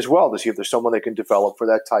as well to see if there's someone they can develop for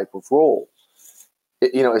that type of role.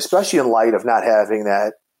 Especially in light of not having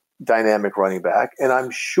that dynamic running back. And I'm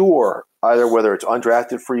sure either whether it's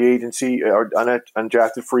undrafted free agency or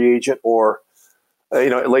undrafted free agent or,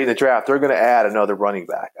 late in the draft, they're going to add another running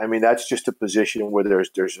back. I mean, that's just a position where there's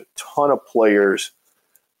a ton of players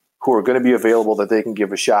who are going to be available that they can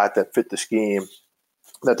give a shot that fit the scheme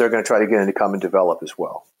that they're going to try to get in to come and develop as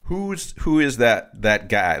well. Who is that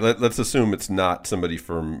guy? Let's assume it's not somebody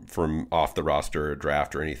from off the roster or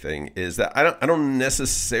draft or anything. Is that I don't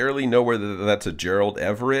necessarily know whether that's a Gerald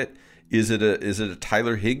Everett. Is it a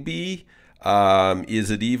Tyler Higbee?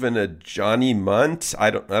 Is it even a Johnny Munt? I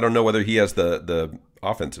don't know whether he has the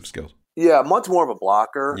offensive skills. Yeah, Munt's more of a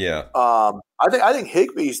blocker. Yeah. I think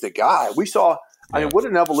Higbee's the guy. We saw. I mean, what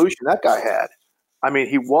an evolution that guy had. I mean,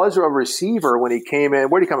 he was a receiver when he came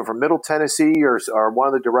in. Where did he come in from? Middle Tennessee or one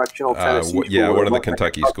of the directional Tennessee schools? Yeah, one of the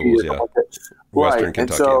Kentucky schools, yeah. Western Kentucky.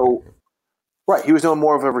 And so, right, he was no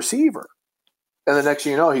more of a receiver. And the next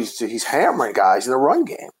thing you know, he's hammering guys in the run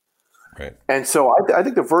game. Right. And so I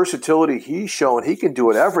think the versatility he's shown, he can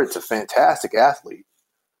do it. Everett's a fantastic athlete.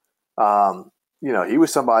 He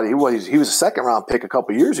was somebody, he was a second-round pick a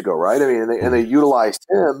couple years ago, right? I mean, and they utilized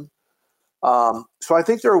him. So I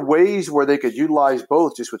think there are ways where they could utilize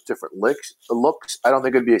both just with different looks. I don't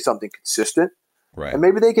think it'd be something consistent. Right. And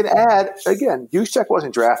maybe they can add, again, Juszczyk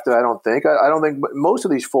wasn't drafted, I don't think. I don't think most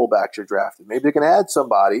of these fullbacks are drafted. Maybe they can add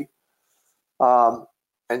somebody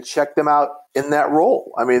and check them out in that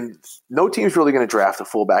role. I mean, no team's really going to draft a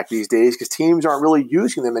fullback these days because teams aren't really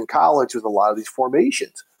using them in college with a lot of these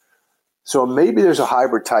formations. So maybe there's a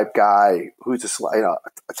hybrid type guy who's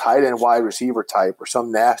a tight end wide receiver type or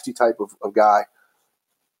some nasty type of guy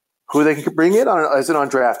who they can bring in as an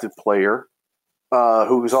undrafted player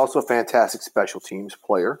who is also a fantastic special teams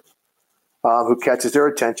player who catches their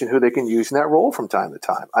attention, who they can use in that role from time to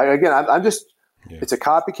time. It's a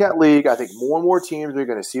copycat league. I think more and more teams are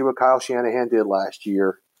going to see what Kyle Shanahan did last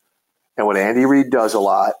year and what Andy Reid does a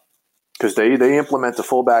lot because they implement the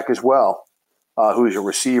fullback as well. Who's a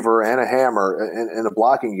receiver and a hammer in the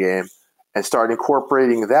blocking game, and start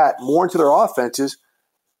incorporating that more into their offenses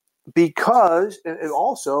because, and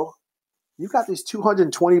also, you've got these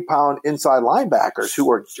 220-pound inside linebackers who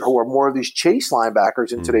are more of these chase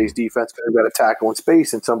linebackers in today's defense because they've got to tackle in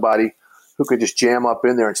space and somebody who could just jam up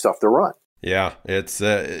in there and stuff the run. Yeah,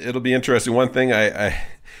 it'll be interesting. One thing I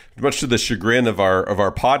much to the chagrin of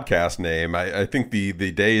our podcast name, I think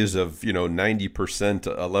the days of 90%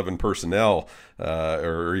 11 personnel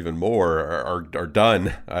or even more are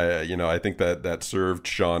done. I think that served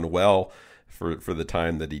Sean well for the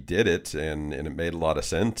time that he did it, and it made a lot of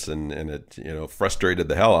sense, and it frustrated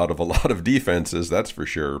the hell out of a lot of defenses, that's for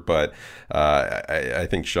sure. But I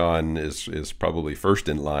think Sean is probably first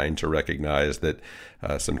in line to recognize that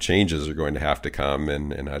some changes are going to have to come,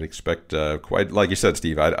 and I'd expect quite like you said,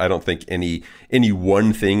 Steve. I don't think any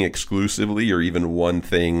one thing exclusively, or even one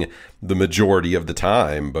thing the majority of the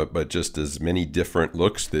time, but just as many different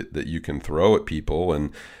looks that you can throw at people,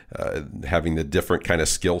 and having the different kind of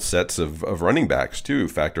skill sets of running backs too.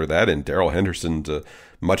 Factor that in. Darrell Henderson's a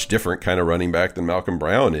much different kind of running back than Malcolm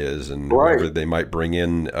Brown is, and whoever they might bring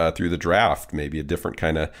in through the draft, maybe a different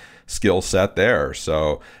kind of skill set there.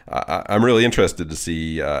 So I'm really interested to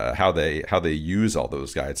see how they use all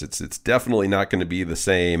those guys. It's definitely not going to be the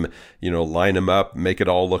same, line them up, make it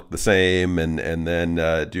all look the same, and then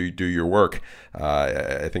do your work.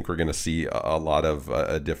 I think we're going to see a lot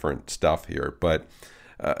of different stuff here. But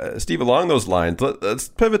Steve, along those lines, let's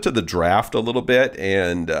pivot to the draft a little bit.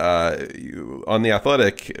 And on The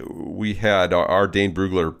Athletic, we had our Dane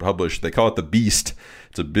Brugler published, they call it The Beast.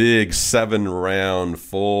 It's a big 7-round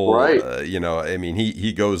full, right.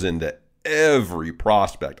 He goes into every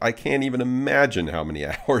prospect. I can't even imagine how many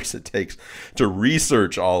hours it takes to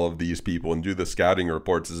research all of these people and do the scouting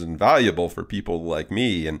reports. Is invaluable for people like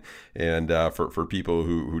me and for people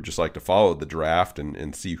who just like to follow the draft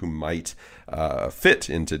and see who might fit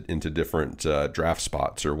into different draft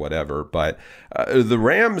spots or whatever. But the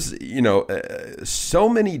Rams, so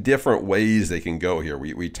many different ways they can go here.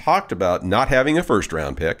 We talked about not having a first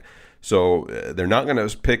round pick. So they're not going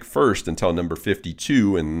to pick first until number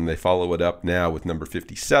 52, and they follow it up now with number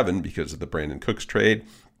 57 because of the Brandon Cooks trade.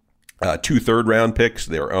 2 third-round picks,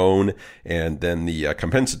 their own, and then the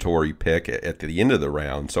compensatory pick at the end of the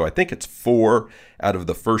round. So I think it's 4 out of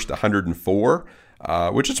the first 104,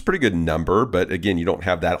 which is a pretty good number. But again, you don't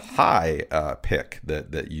have that high pick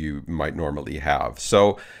that you might normally have.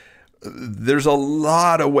 So there's a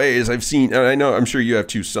lot of ways I've seen, and I'm sure you have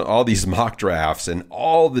too, all these mock drafts and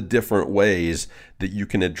all the different ways that you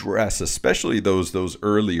can address, especially those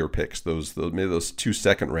earlier picks, maybe those 2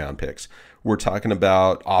 second-round picks. We're talking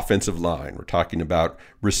about offensive line. We're talking about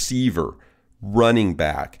receiver, running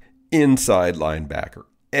back, inside linebacker,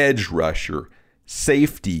 edge rusher,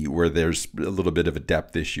 safety, where there's a little bit of a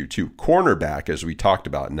depth issue too. Cornerback, as we talked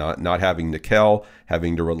about, not having Nickel,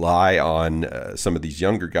 having to rely on some of these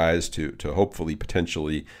younger guys to hopefully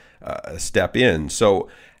potentially step in. So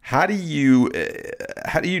how do you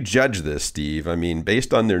judge this, Steve? I mean,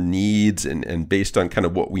 based on their needs and based on kind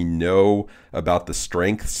of what we know about the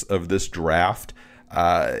strengths of this draft,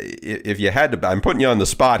 if you had to, I'm putting you on the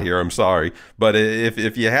spot here, I'm sorry, but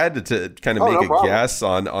if you had to kind of make a guess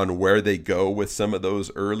on where they go with some of those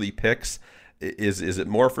early picks, is it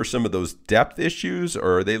more for some of those depth issues,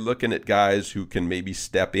 or are they looking at guys who can maybe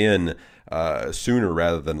step in sooner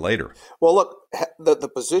rather than later? Well, look, the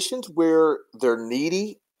positions where they're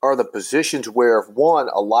needy are the positions where, one,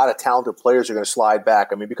 a lot of talented players are going to slide back.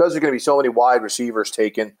 I mean, because there's going to be so many wide receivers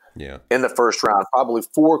taken in the first round, probably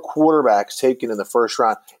 4 quarterbacks taken in the first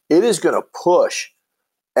round, it is going to push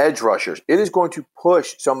edge rushers. It is going to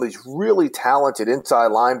push some of these really talented inside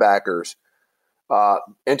linebackers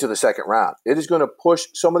into the second round. It is going to push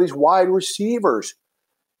some of these wide receivers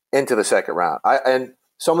into the second round, and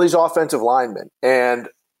some of these offensive linemen. And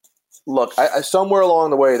look, somewhere along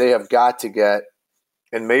the way, they have got to get,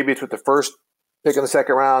 and maybe it's with the first pick in the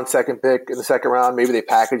second round, second pick in the second round, maybe they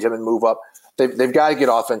package them and move up. They've got to get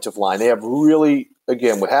offensive line. They have really,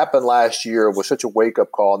 again, what happened last year was such a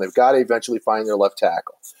wake-up call, and they've got to eventually find their left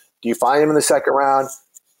tackle. Do you find him in the second round?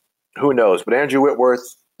 Who knows? But Andrew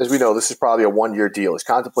Whitworth, as we know, this is probably a 1-year deal. He's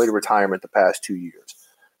contemplated retirement the past 2 years.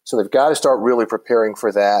 So they've got to start really preparing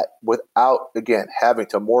for that without, again, having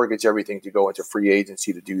to mortgage everything to go into free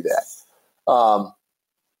agency to do that.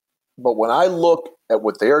 But when I look at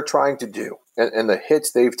what they are trying to do and the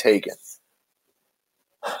hits they've taken,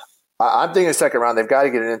 I'm thinking second round, they've got to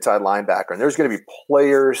get an inside linebacker. And there's going to be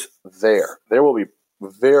players there. There will be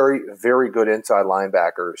very, very good inside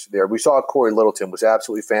linebackers there. We saw Corey Littleton was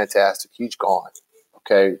absolutely fantastic. He's gone.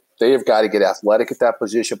 Okay. They have got to get athletic at that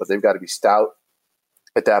position, but they've got to be stout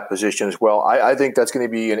at that position as well. I think that's going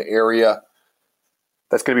to be an area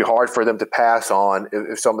that's going to be hard for them to pass on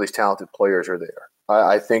if some of these talented players are there.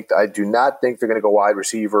 I do not think they're going to go wide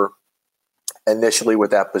receiver initially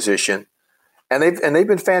with that position, and they've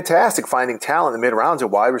been fantastic finding talent in the mid rounds at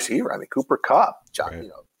wide receiver. I mean, Cooper Kupp, Josh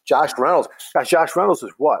Reynolds. Gosh, Josh Reynolds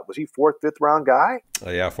is what? Was he 4th, 5th round guy?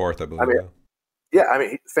 Yeah, 4th, I believe. I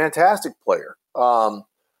mean, fantastic player.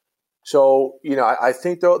 So I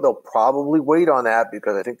think they'll probably wait on that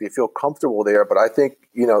because I think they feel comfortable there. But I think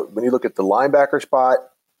when you look at the linebacker spot.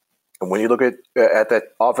 And when you look at that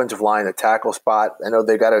offensive line, the tackle spot, I know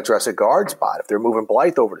they got to address a guard spot. If they're moving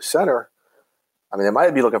Blythe over to center, I mean, they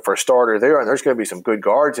might be looking for a starter there, and there's going to be some good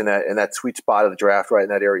guards in that sweet spot of the draft right in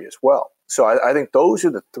that area as well. So I think those are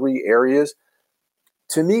the 3 areas.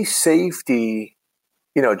 To me, safety,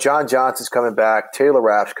 John Johnson's coming back, Taylor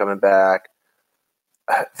Rapp's coming back.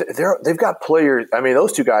 They've got players. I mean,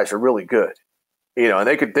 those 2 guys are really good. And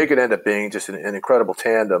they could end up being just an incredible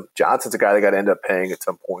tandem. Johnson's a guy they got to end up paying at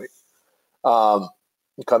some point.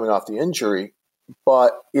 Coming off the injury,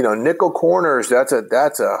 but nickel corners, that's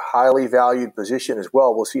a highly valued position as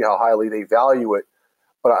well. We'll see how highly they value it.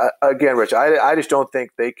 But again, Rich, I just don't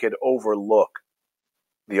think they could overlook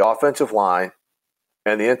the offensive line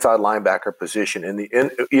and the inside linebacker position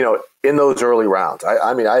in those early rounds.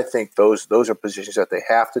 I think those are positions that they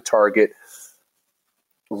have to target.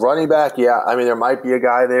 Running back, yeah. I mean, there might be a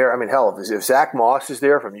guy there. I mean, hell, if Zach Moss is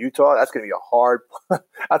there from Utah, that's going to be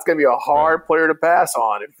a hard player to pass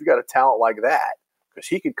on if you got a talent like that, because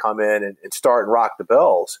he could come in and start and rock the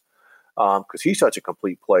bells because he's such a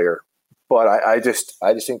complete player. But I just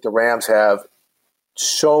think the Rams have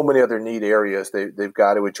so many other need areas they've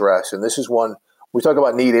got to address, and this is one we talk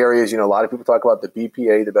about need areas. A lot of people talk about the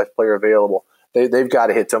BPA, the best player available. They've got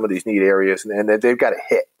to hit some of these need areas, and they've got to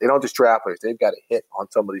hit. They don't just draft players. They've got to hit on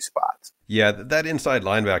some of these spots. Yeah, that inside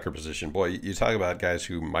linebacker position, boy, you talk about guys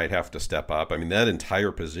who might have to step up. I mean, that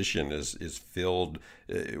entire position is filled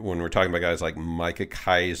when we're talking about guys like Micah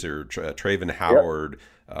Kiser, Traven Howard,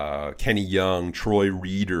 Kenny Young, Troy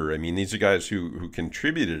Reeder. I mean, these are guys who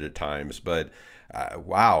contributed at times, but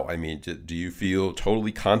wow. I mean, do you feel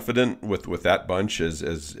totally confident with that bunch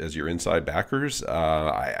as your inside backers?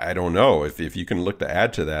 I don't know if you can look to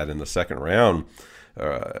add to that in the second round,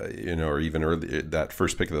 or even early that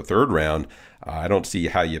first pick of the third round. I don't see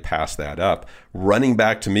how you pass that up. Running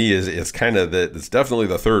back to me is kind of it's definitely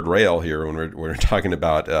the third rail here when we're talking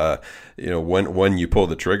about when you pull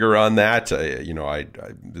the trigger on that.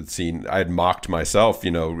 I had mocked myself,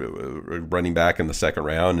 running back in the second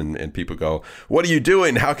round, and people go, "What are you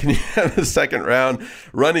doing? How can you have a second round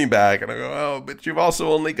running back?" And I go, "Oh, but you've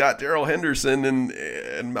also only got Darrell Henderson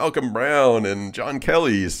and Malcolm Brown and John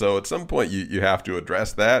Kelly. So at some point you have to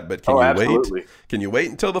address that. But can you absolutely. wait? Can you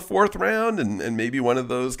wait until the fourth round and maybe one of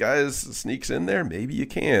those guys sneaks in there? Maybe you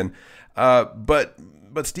can. But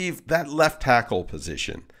Steve, that left tackle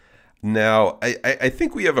position. Now, I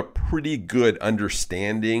think we have a pretty good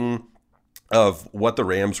understanding of what the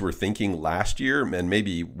Rams were thinking last year, and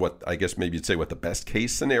maybe you'd say what the best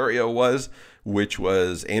case scenario was, which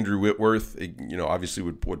was Andrew Whitworth, obviously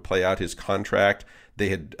would play out his contract. They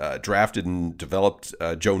had drafted and developed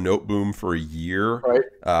Joe Noteboom for a year,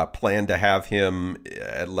 right. Planned to have him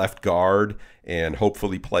at left guard and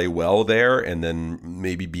hopefully play well there, and then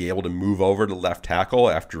maybe be able to move over to left tackle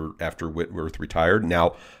after Whitworth retired.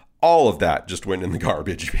 Now, all of that just went in the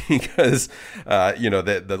garbage because,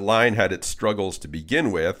 the line had its struggles to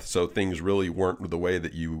begin with, so things really weren't the way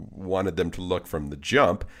that you wanted them to look from the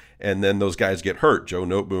jump. And then those guys get hurt. Joe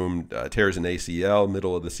Noteboom tears an ACL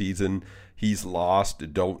middle of the season. He's lost. We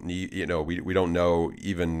don't know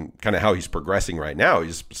even kind of how he's progressing right now.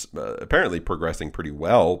 He's apparently progressing pretty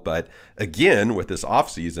well. But again, with this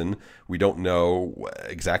offseason, we don't know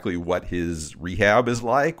exactly what his rehab is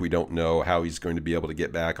like. We don't know how he's going to be able to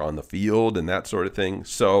get back on the field and that sort of thing.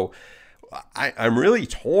 So I'm really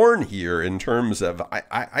torn here in terms of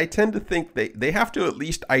I tend to think they have to at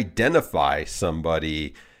least identify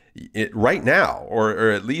somebody right now, or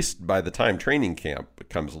at least by the time training camp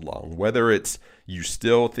comes along, whether it's you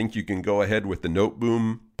still think you can go ahead with the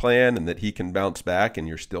Noteboom plan and that he can bounce back and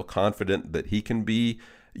you're still confident that he can be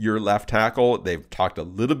your left tackle. They've talked a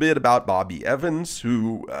little bit about Bobby Evans,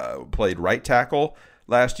 who played right tackle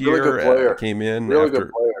last year. Really good player. Came in really after,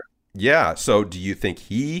 good player. Yeah. So do you think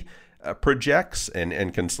he projects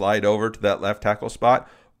and can slide over to that left tackle spot?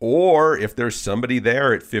 Or if there's somebody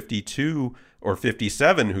there at 52 or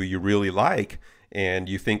 57 who you really like and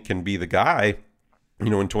you think can be the guy,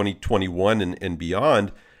 in 2021 and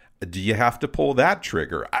beyond, do you have to pull that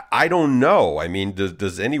trigger? I don't know. I mean,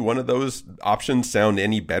 does any one of those options sound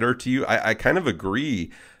any better to you? I kind of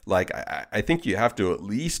agree. Like, I think you have to at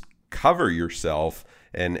least cover yourself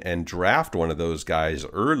and draft one of those guys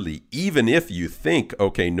early, even if you think,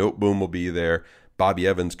 okay, Noteboom will be there, Bobby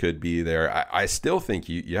Evans could be there. I still think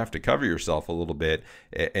you have to cover yourself a little bit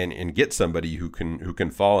and get somebody who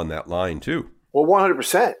can fall in that line too. Well,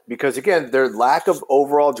 100%, because again, their lack of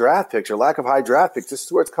overall draft picks or lack of high draft picks, this is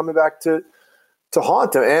where it's coming back to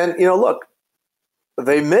haunt them. And, look,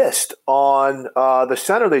 they missed on the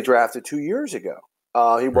center they drafted 2 years ago.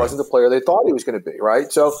 He wasn't the player they thought he was going to be, right?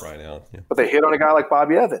 So, But they hit on a guy like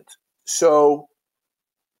Bobby Evans. So,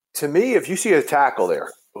 to me, if you see a tackle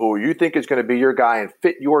there who you think is going to be your guy and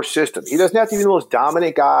fit your system, he doesn't have to be the most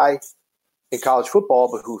dominant guy in college football,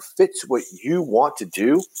 but who fits what you want to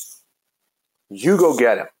do, you go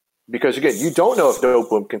get him. Because, again, you don't know if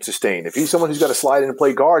Noteboom can sustain. If he's someone who's got to slide in and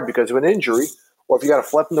play guard because of an injury, or if you got to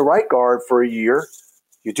flip him to right guard for a year,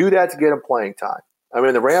 you do that to get him playing time. I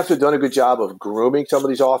mean, the Rams have done a good job of grooming some of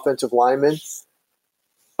these offensive linemen,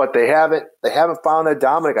 but they haven't found that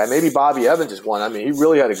dominant guy. Maybe Bobby Evans is one. I mean, he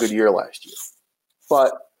really had a good year last year.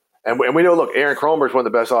 But and we know, look, Aaron Kromer is one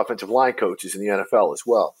of the best offensive line coaches in the NFL as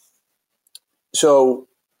well. So,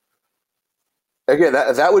 again,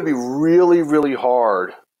 that would be really, really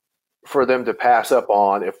hard for them to pass up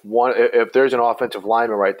on if there's an offensive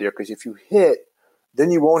lineman right there. Because if you hit, then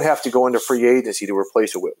you won't have to go into free agency to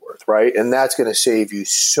replace a Whitworth, right? And that's going to save you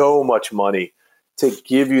so much money to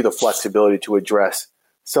give you the flexibility to address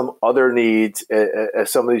some other needs as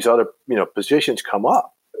some of these other positions come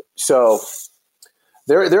up. So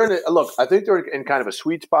they're in look. I think they're in kind of a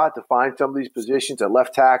sweet spot to find some of these positions at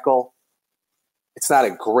left tackle. It's not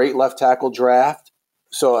a great left tackle draft.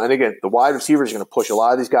 So, and again, the wide receivers are going to push a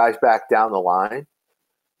lot of these guys back down the line.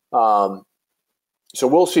 So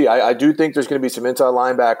we'll see. I do think there's going to be some inside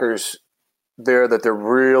linebackers there that they're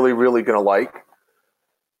really, really going to like.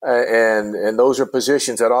 And those are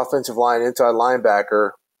positions, that offensive line, inside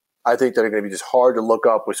linebacker, I think that are going to be just hard to look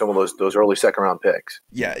up with some of those early second round picks.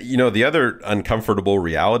 Yeah, the other uncomfortable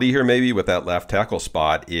reality here maybe with that left tackle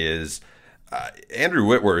spot is Andrew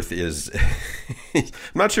Whitworth is, I'm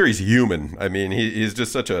not sure he's human. I mean, he's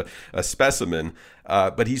just such a specimen,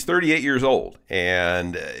 but he's 38 years old.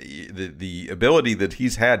 And the ability that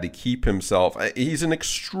he's had to keep himself, he's in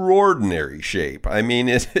extraordinary shape. I mean,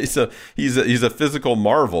 he's a physical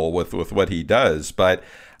marvel with what he does. But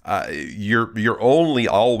you're only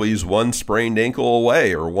always one sprained ankle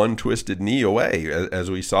away or one twisted knee away,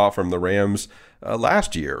 as we saw from the Rams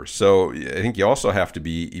last year. So I think you also have to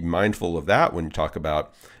be mindful of that when you talk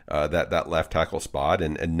about that left tackle spot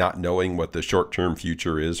and not knowing what the short-term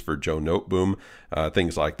future is for Joe Noteboom,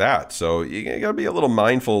 things like that. So you got to be a little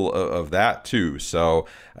mindful of that too. So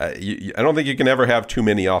I don't think you can ever have too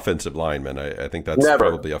many offensive linemen. I think that's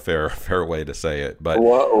probably a fair way to say it. But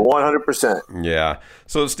 100%. Yeah.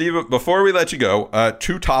 So Steve, before we let you go,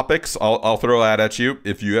 two topics I'll throw out at you.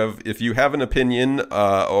 If you have an opinion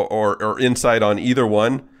or insight on either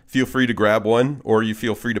one, feel free to grab one, or you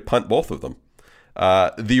feel free to punt both of them.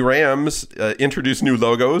 The Rams introduced new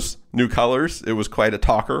logos, new colors. It was quite a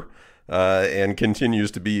talker, and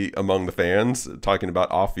continues to be among the fans, talking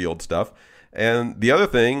about off-field stuff. And the other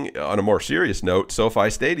thing, on a more serious note, SoFi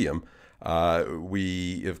Stadium.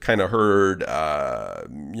 We have kind of heard,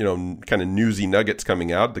 kind of newsy nuggets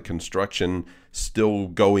coming out. The construction still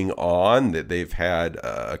going on. That they've had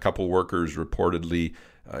a couple workers reportedly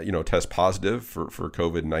test positive for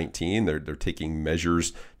COVID-19. They're taking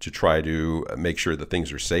measures to try to make sure that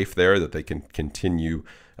things are safe there, that they can continue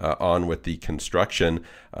on with the construction.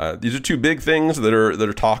 These are two big things that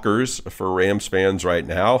are talkers for Rams fans right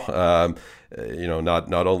now.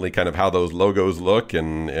 Not only kind of how those logos look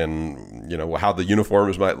and how the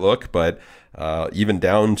uniforms might look, but even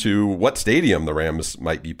down to what stadium the Rams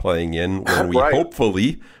might be playing in when we right.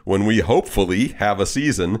 hopefully have a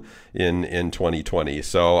season in 2020.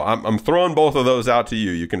 So I'm throwing both of those out to you.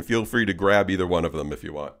 You can feel free to grab either one of them if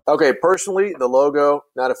you want. Okay, personally, the logo,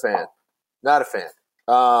 not a fan.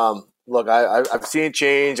 Look, I've seen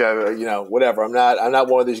change. Whatever. I'm not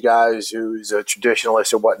one of these guys who's a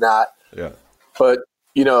traditionalist or whatnot. Yeah. But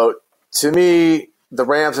to me, the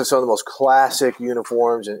Rams have some of the most classic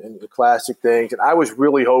uniforms and classic things. And I was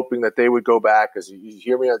really hoping that they would go back, because you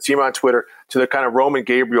see me on Twitter, to the kind of Roman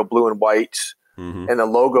Gabriel blue and whites, and the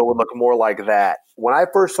logo would look more like that. When I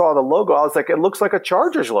first saw the logo, I was like, it looks like a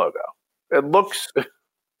Chargers logo. It looks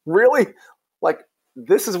really like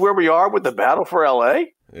this is where we are with the battle for LA.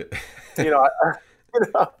 Yeah.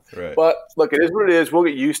 Right. But look, it is what it is. We'll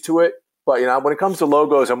get used to it. But when it comes to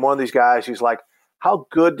logos, I'm one of these guys who's like, how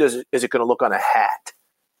good is it going to look on a hat?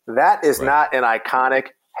 That is not an iconic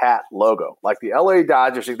hat logo. Like the LA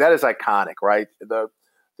Dodgers, that is iconic, right? The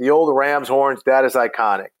old Rams horns, that is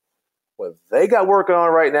iconic. What they got working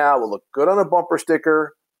on right now will look good on a bumper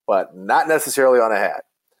sticker, but not necessarily on a hat.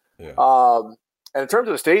 Yeah. And in terms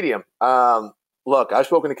of the stadium, look, I've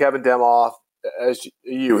spoken to Kevin Demoff, as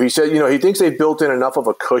you. He said, he thinks they've built in enough of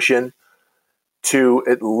a cushion to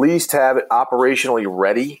at least have it operationally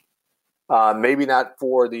ready. Maybe not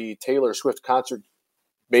for the Taylor Swift concert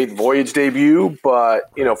Maiden Voyage debut, but,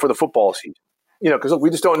 for the football season. Because we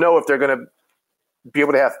just don't know if they're going to be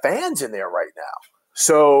able to have fans in there right now.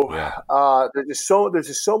 So there's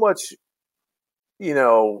just so much,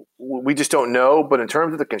 we just don't know. But in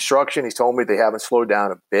terms of the construction, he's told me they haven't slowed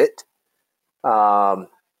down a bit.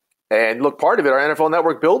 And look, part of it, our NFL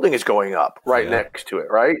Network building is going up next to it,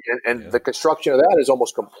 right? And the construction of that is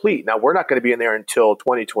almost complete. Now, we're not going to be in there until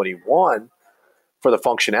 2021 for the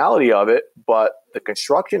functionality of it, but the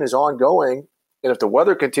construction is ongoing. And if the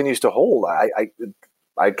weather continues to hold,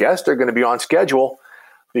 I guess they're going to be on schedule,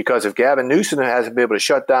 because if Gavin Newsom hasn't been able to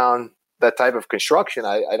shut down that type of construction,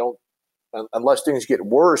 I don't, unless things get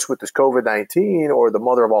worse with this COVID-19 or the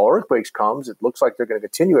mother of all earthquakes comes, it looks like they're going to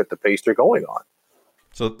continue at the pace they're going on.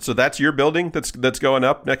 So that's your building that's going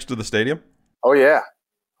up next to the stadium? Oh yeah.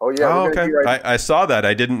 Oh okay. I saw that.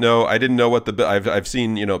 I didn't know what I've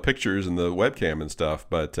seen pictures in the webcam and stuff,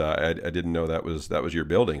 but I didn't know that was your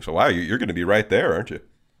building. So wow, you're going to be right there, aren't you?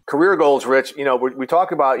 Career goals, Rich. We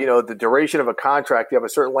talk about the duration of a contract. You have a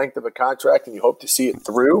certain length of a contract, and you hope to see it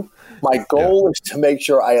through. My goal is to make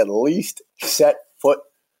sure I at least set foot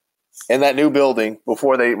in that new building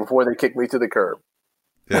before they kick me to the curb.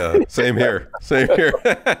 Yeah, same here.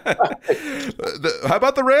 How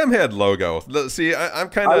about the Ram head logo? See, I'm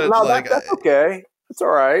kind of like that's okay. It's all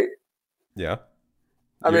right. Yeah,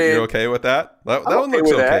 I mean, you're okay with that? That one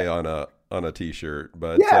looks okay on a on a t-shirt.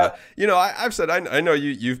 But Yeah. I've said I know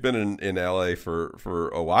you've been in LA for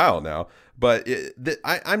a while now, but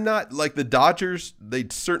I'm not like the Dodgers.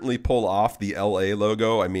 They'd certainly pull off the LA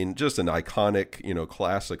logo. I mean, just an iconic,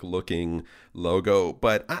 classic looking logo.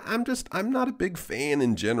 But I'm not a big fan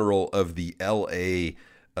in general of the LA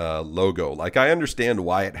logo. Like, I understand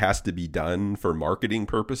why it has to be done for marketing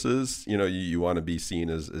purposes. You want to be seen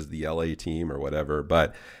as the LA team or whatever.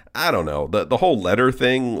 But I don't know, the whole letter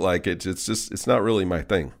thing. Like, it's not really my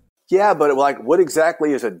thing. Yeah, but like, what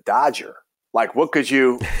exactly is a Dodger? Like, what could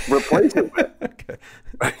you replace it with? Okay.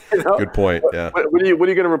 Good point. Yeah. What are you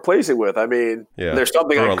going to replace it with? I mean, there's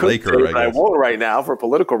something or I could Laker, say, but I won't right now for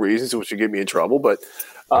political reasons, which would get me in trouble. But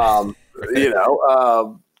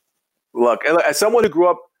look, as someone who grew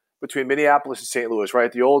up between Minneapolis and St. Louis,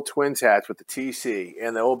 right? The old Twins hats with the TC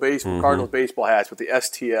and the old Cardinals baseball hats with the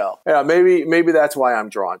STL. Yeah, maybe that's why I'm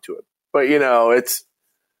drawn to it. But it's.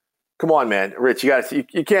 Come on, man, Rich.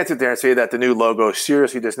 You can't sit there and say that the new logo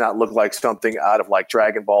seriously does not look like something out of like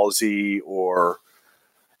Dragon Ball Z or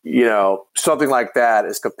something like that,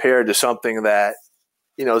 as compared to something that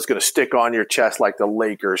is going to stick on your chest like the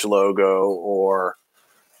Lakers logo or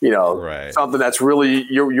right. something that's really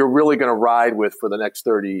you're really going to ride with for the next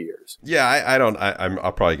 30 years. Yeah,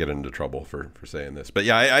 I'll probably get into trouble for saying this, but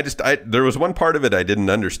yeah, there was one part of it I didn't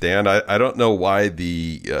understand. I don't know why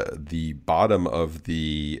the bottom of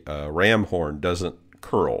the ram horn doesn't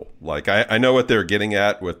curl. Like, I know what they're getting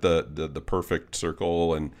at with the perfect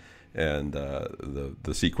circle and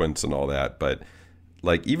the sequence and all that, but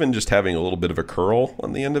like, even just having a little bit of a curl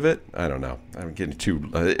on the end of it, I don't know. I'm getting too.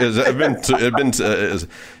 I've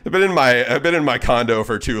been in my condo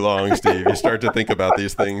for too long, Steve. You start to think about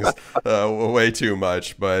these things way too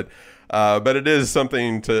much, but it is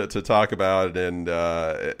something to talk about. And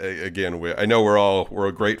again, I know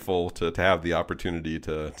we're grateful to have the opportunity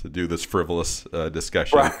to do this frivolous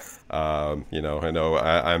discussion. Right. I know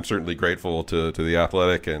I'm certainly grateful to The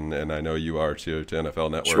Athletic, and I know you are to NFL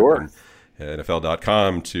Network. Sure. And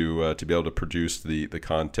NFL.com to be able to produce the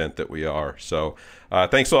content that we are. So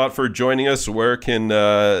thanks a lot for joining us. Where can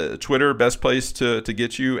Twitter, best place to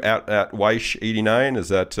get you at Weish89? Is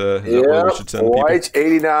that where we should send people?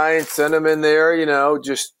 Weish89, send them in there.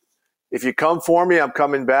 Just if you come for me, I'm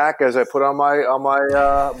coming back, as I put on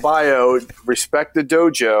my bio. Respect the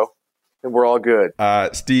dojo. And we're all good.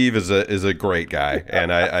 Steve is a great guy,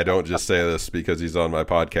 and I don't just say this because he's on my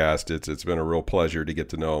podcast. It's been a real pleasure to get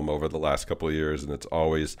to know him over the last couple of years, and it's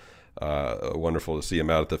always wonderful to see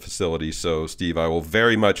him out at the facility. So, Steve, I will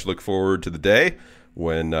very much look forward to the day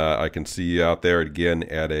when I can see you out there again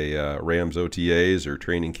at a Rams OTAs or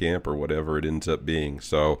training camp or whatever it ends up being.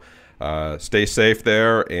 So, stay safe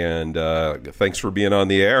there, and thanks for being on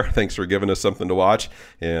the air. Thanks for giving us something to watch,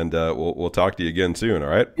 and we'll talk to you again soon, all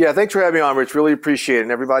right? Yeah, thanks for having me on, Rich. Really appreciate it,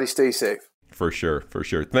 and everybody stay safe. For sure.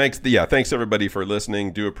 Thanks everybody for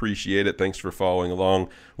listening. Do appreciate it. Thanks for following along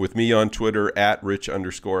with me on Twitter at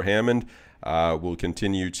Rich_Hammond. We'll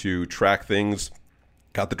continue to track things.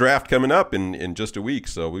 Got the draft coming up in just a week,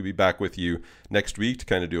 so we'll be back with you next week to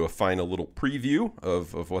kind of do a final little preview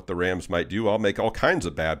of what the Rams might do. I'll make all kinds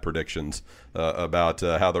of bad predictions about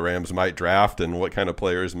how the Rams might draft and what kind of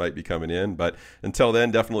players might be coming in. But until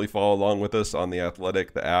then, definitely follow along with us on The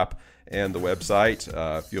Athletic, the app, and the website.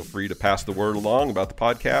 Feel free to pass the word along about the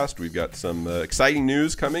podcast. We've got some exciting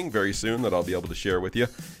news coming very soon that I'll be able to share with you,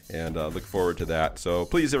 and look forward to that. So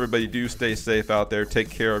please, everybody, do stay safe out there. Take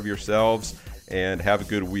care of yourselves, and have a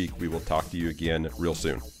good week. We will talk to you again real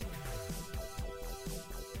soon.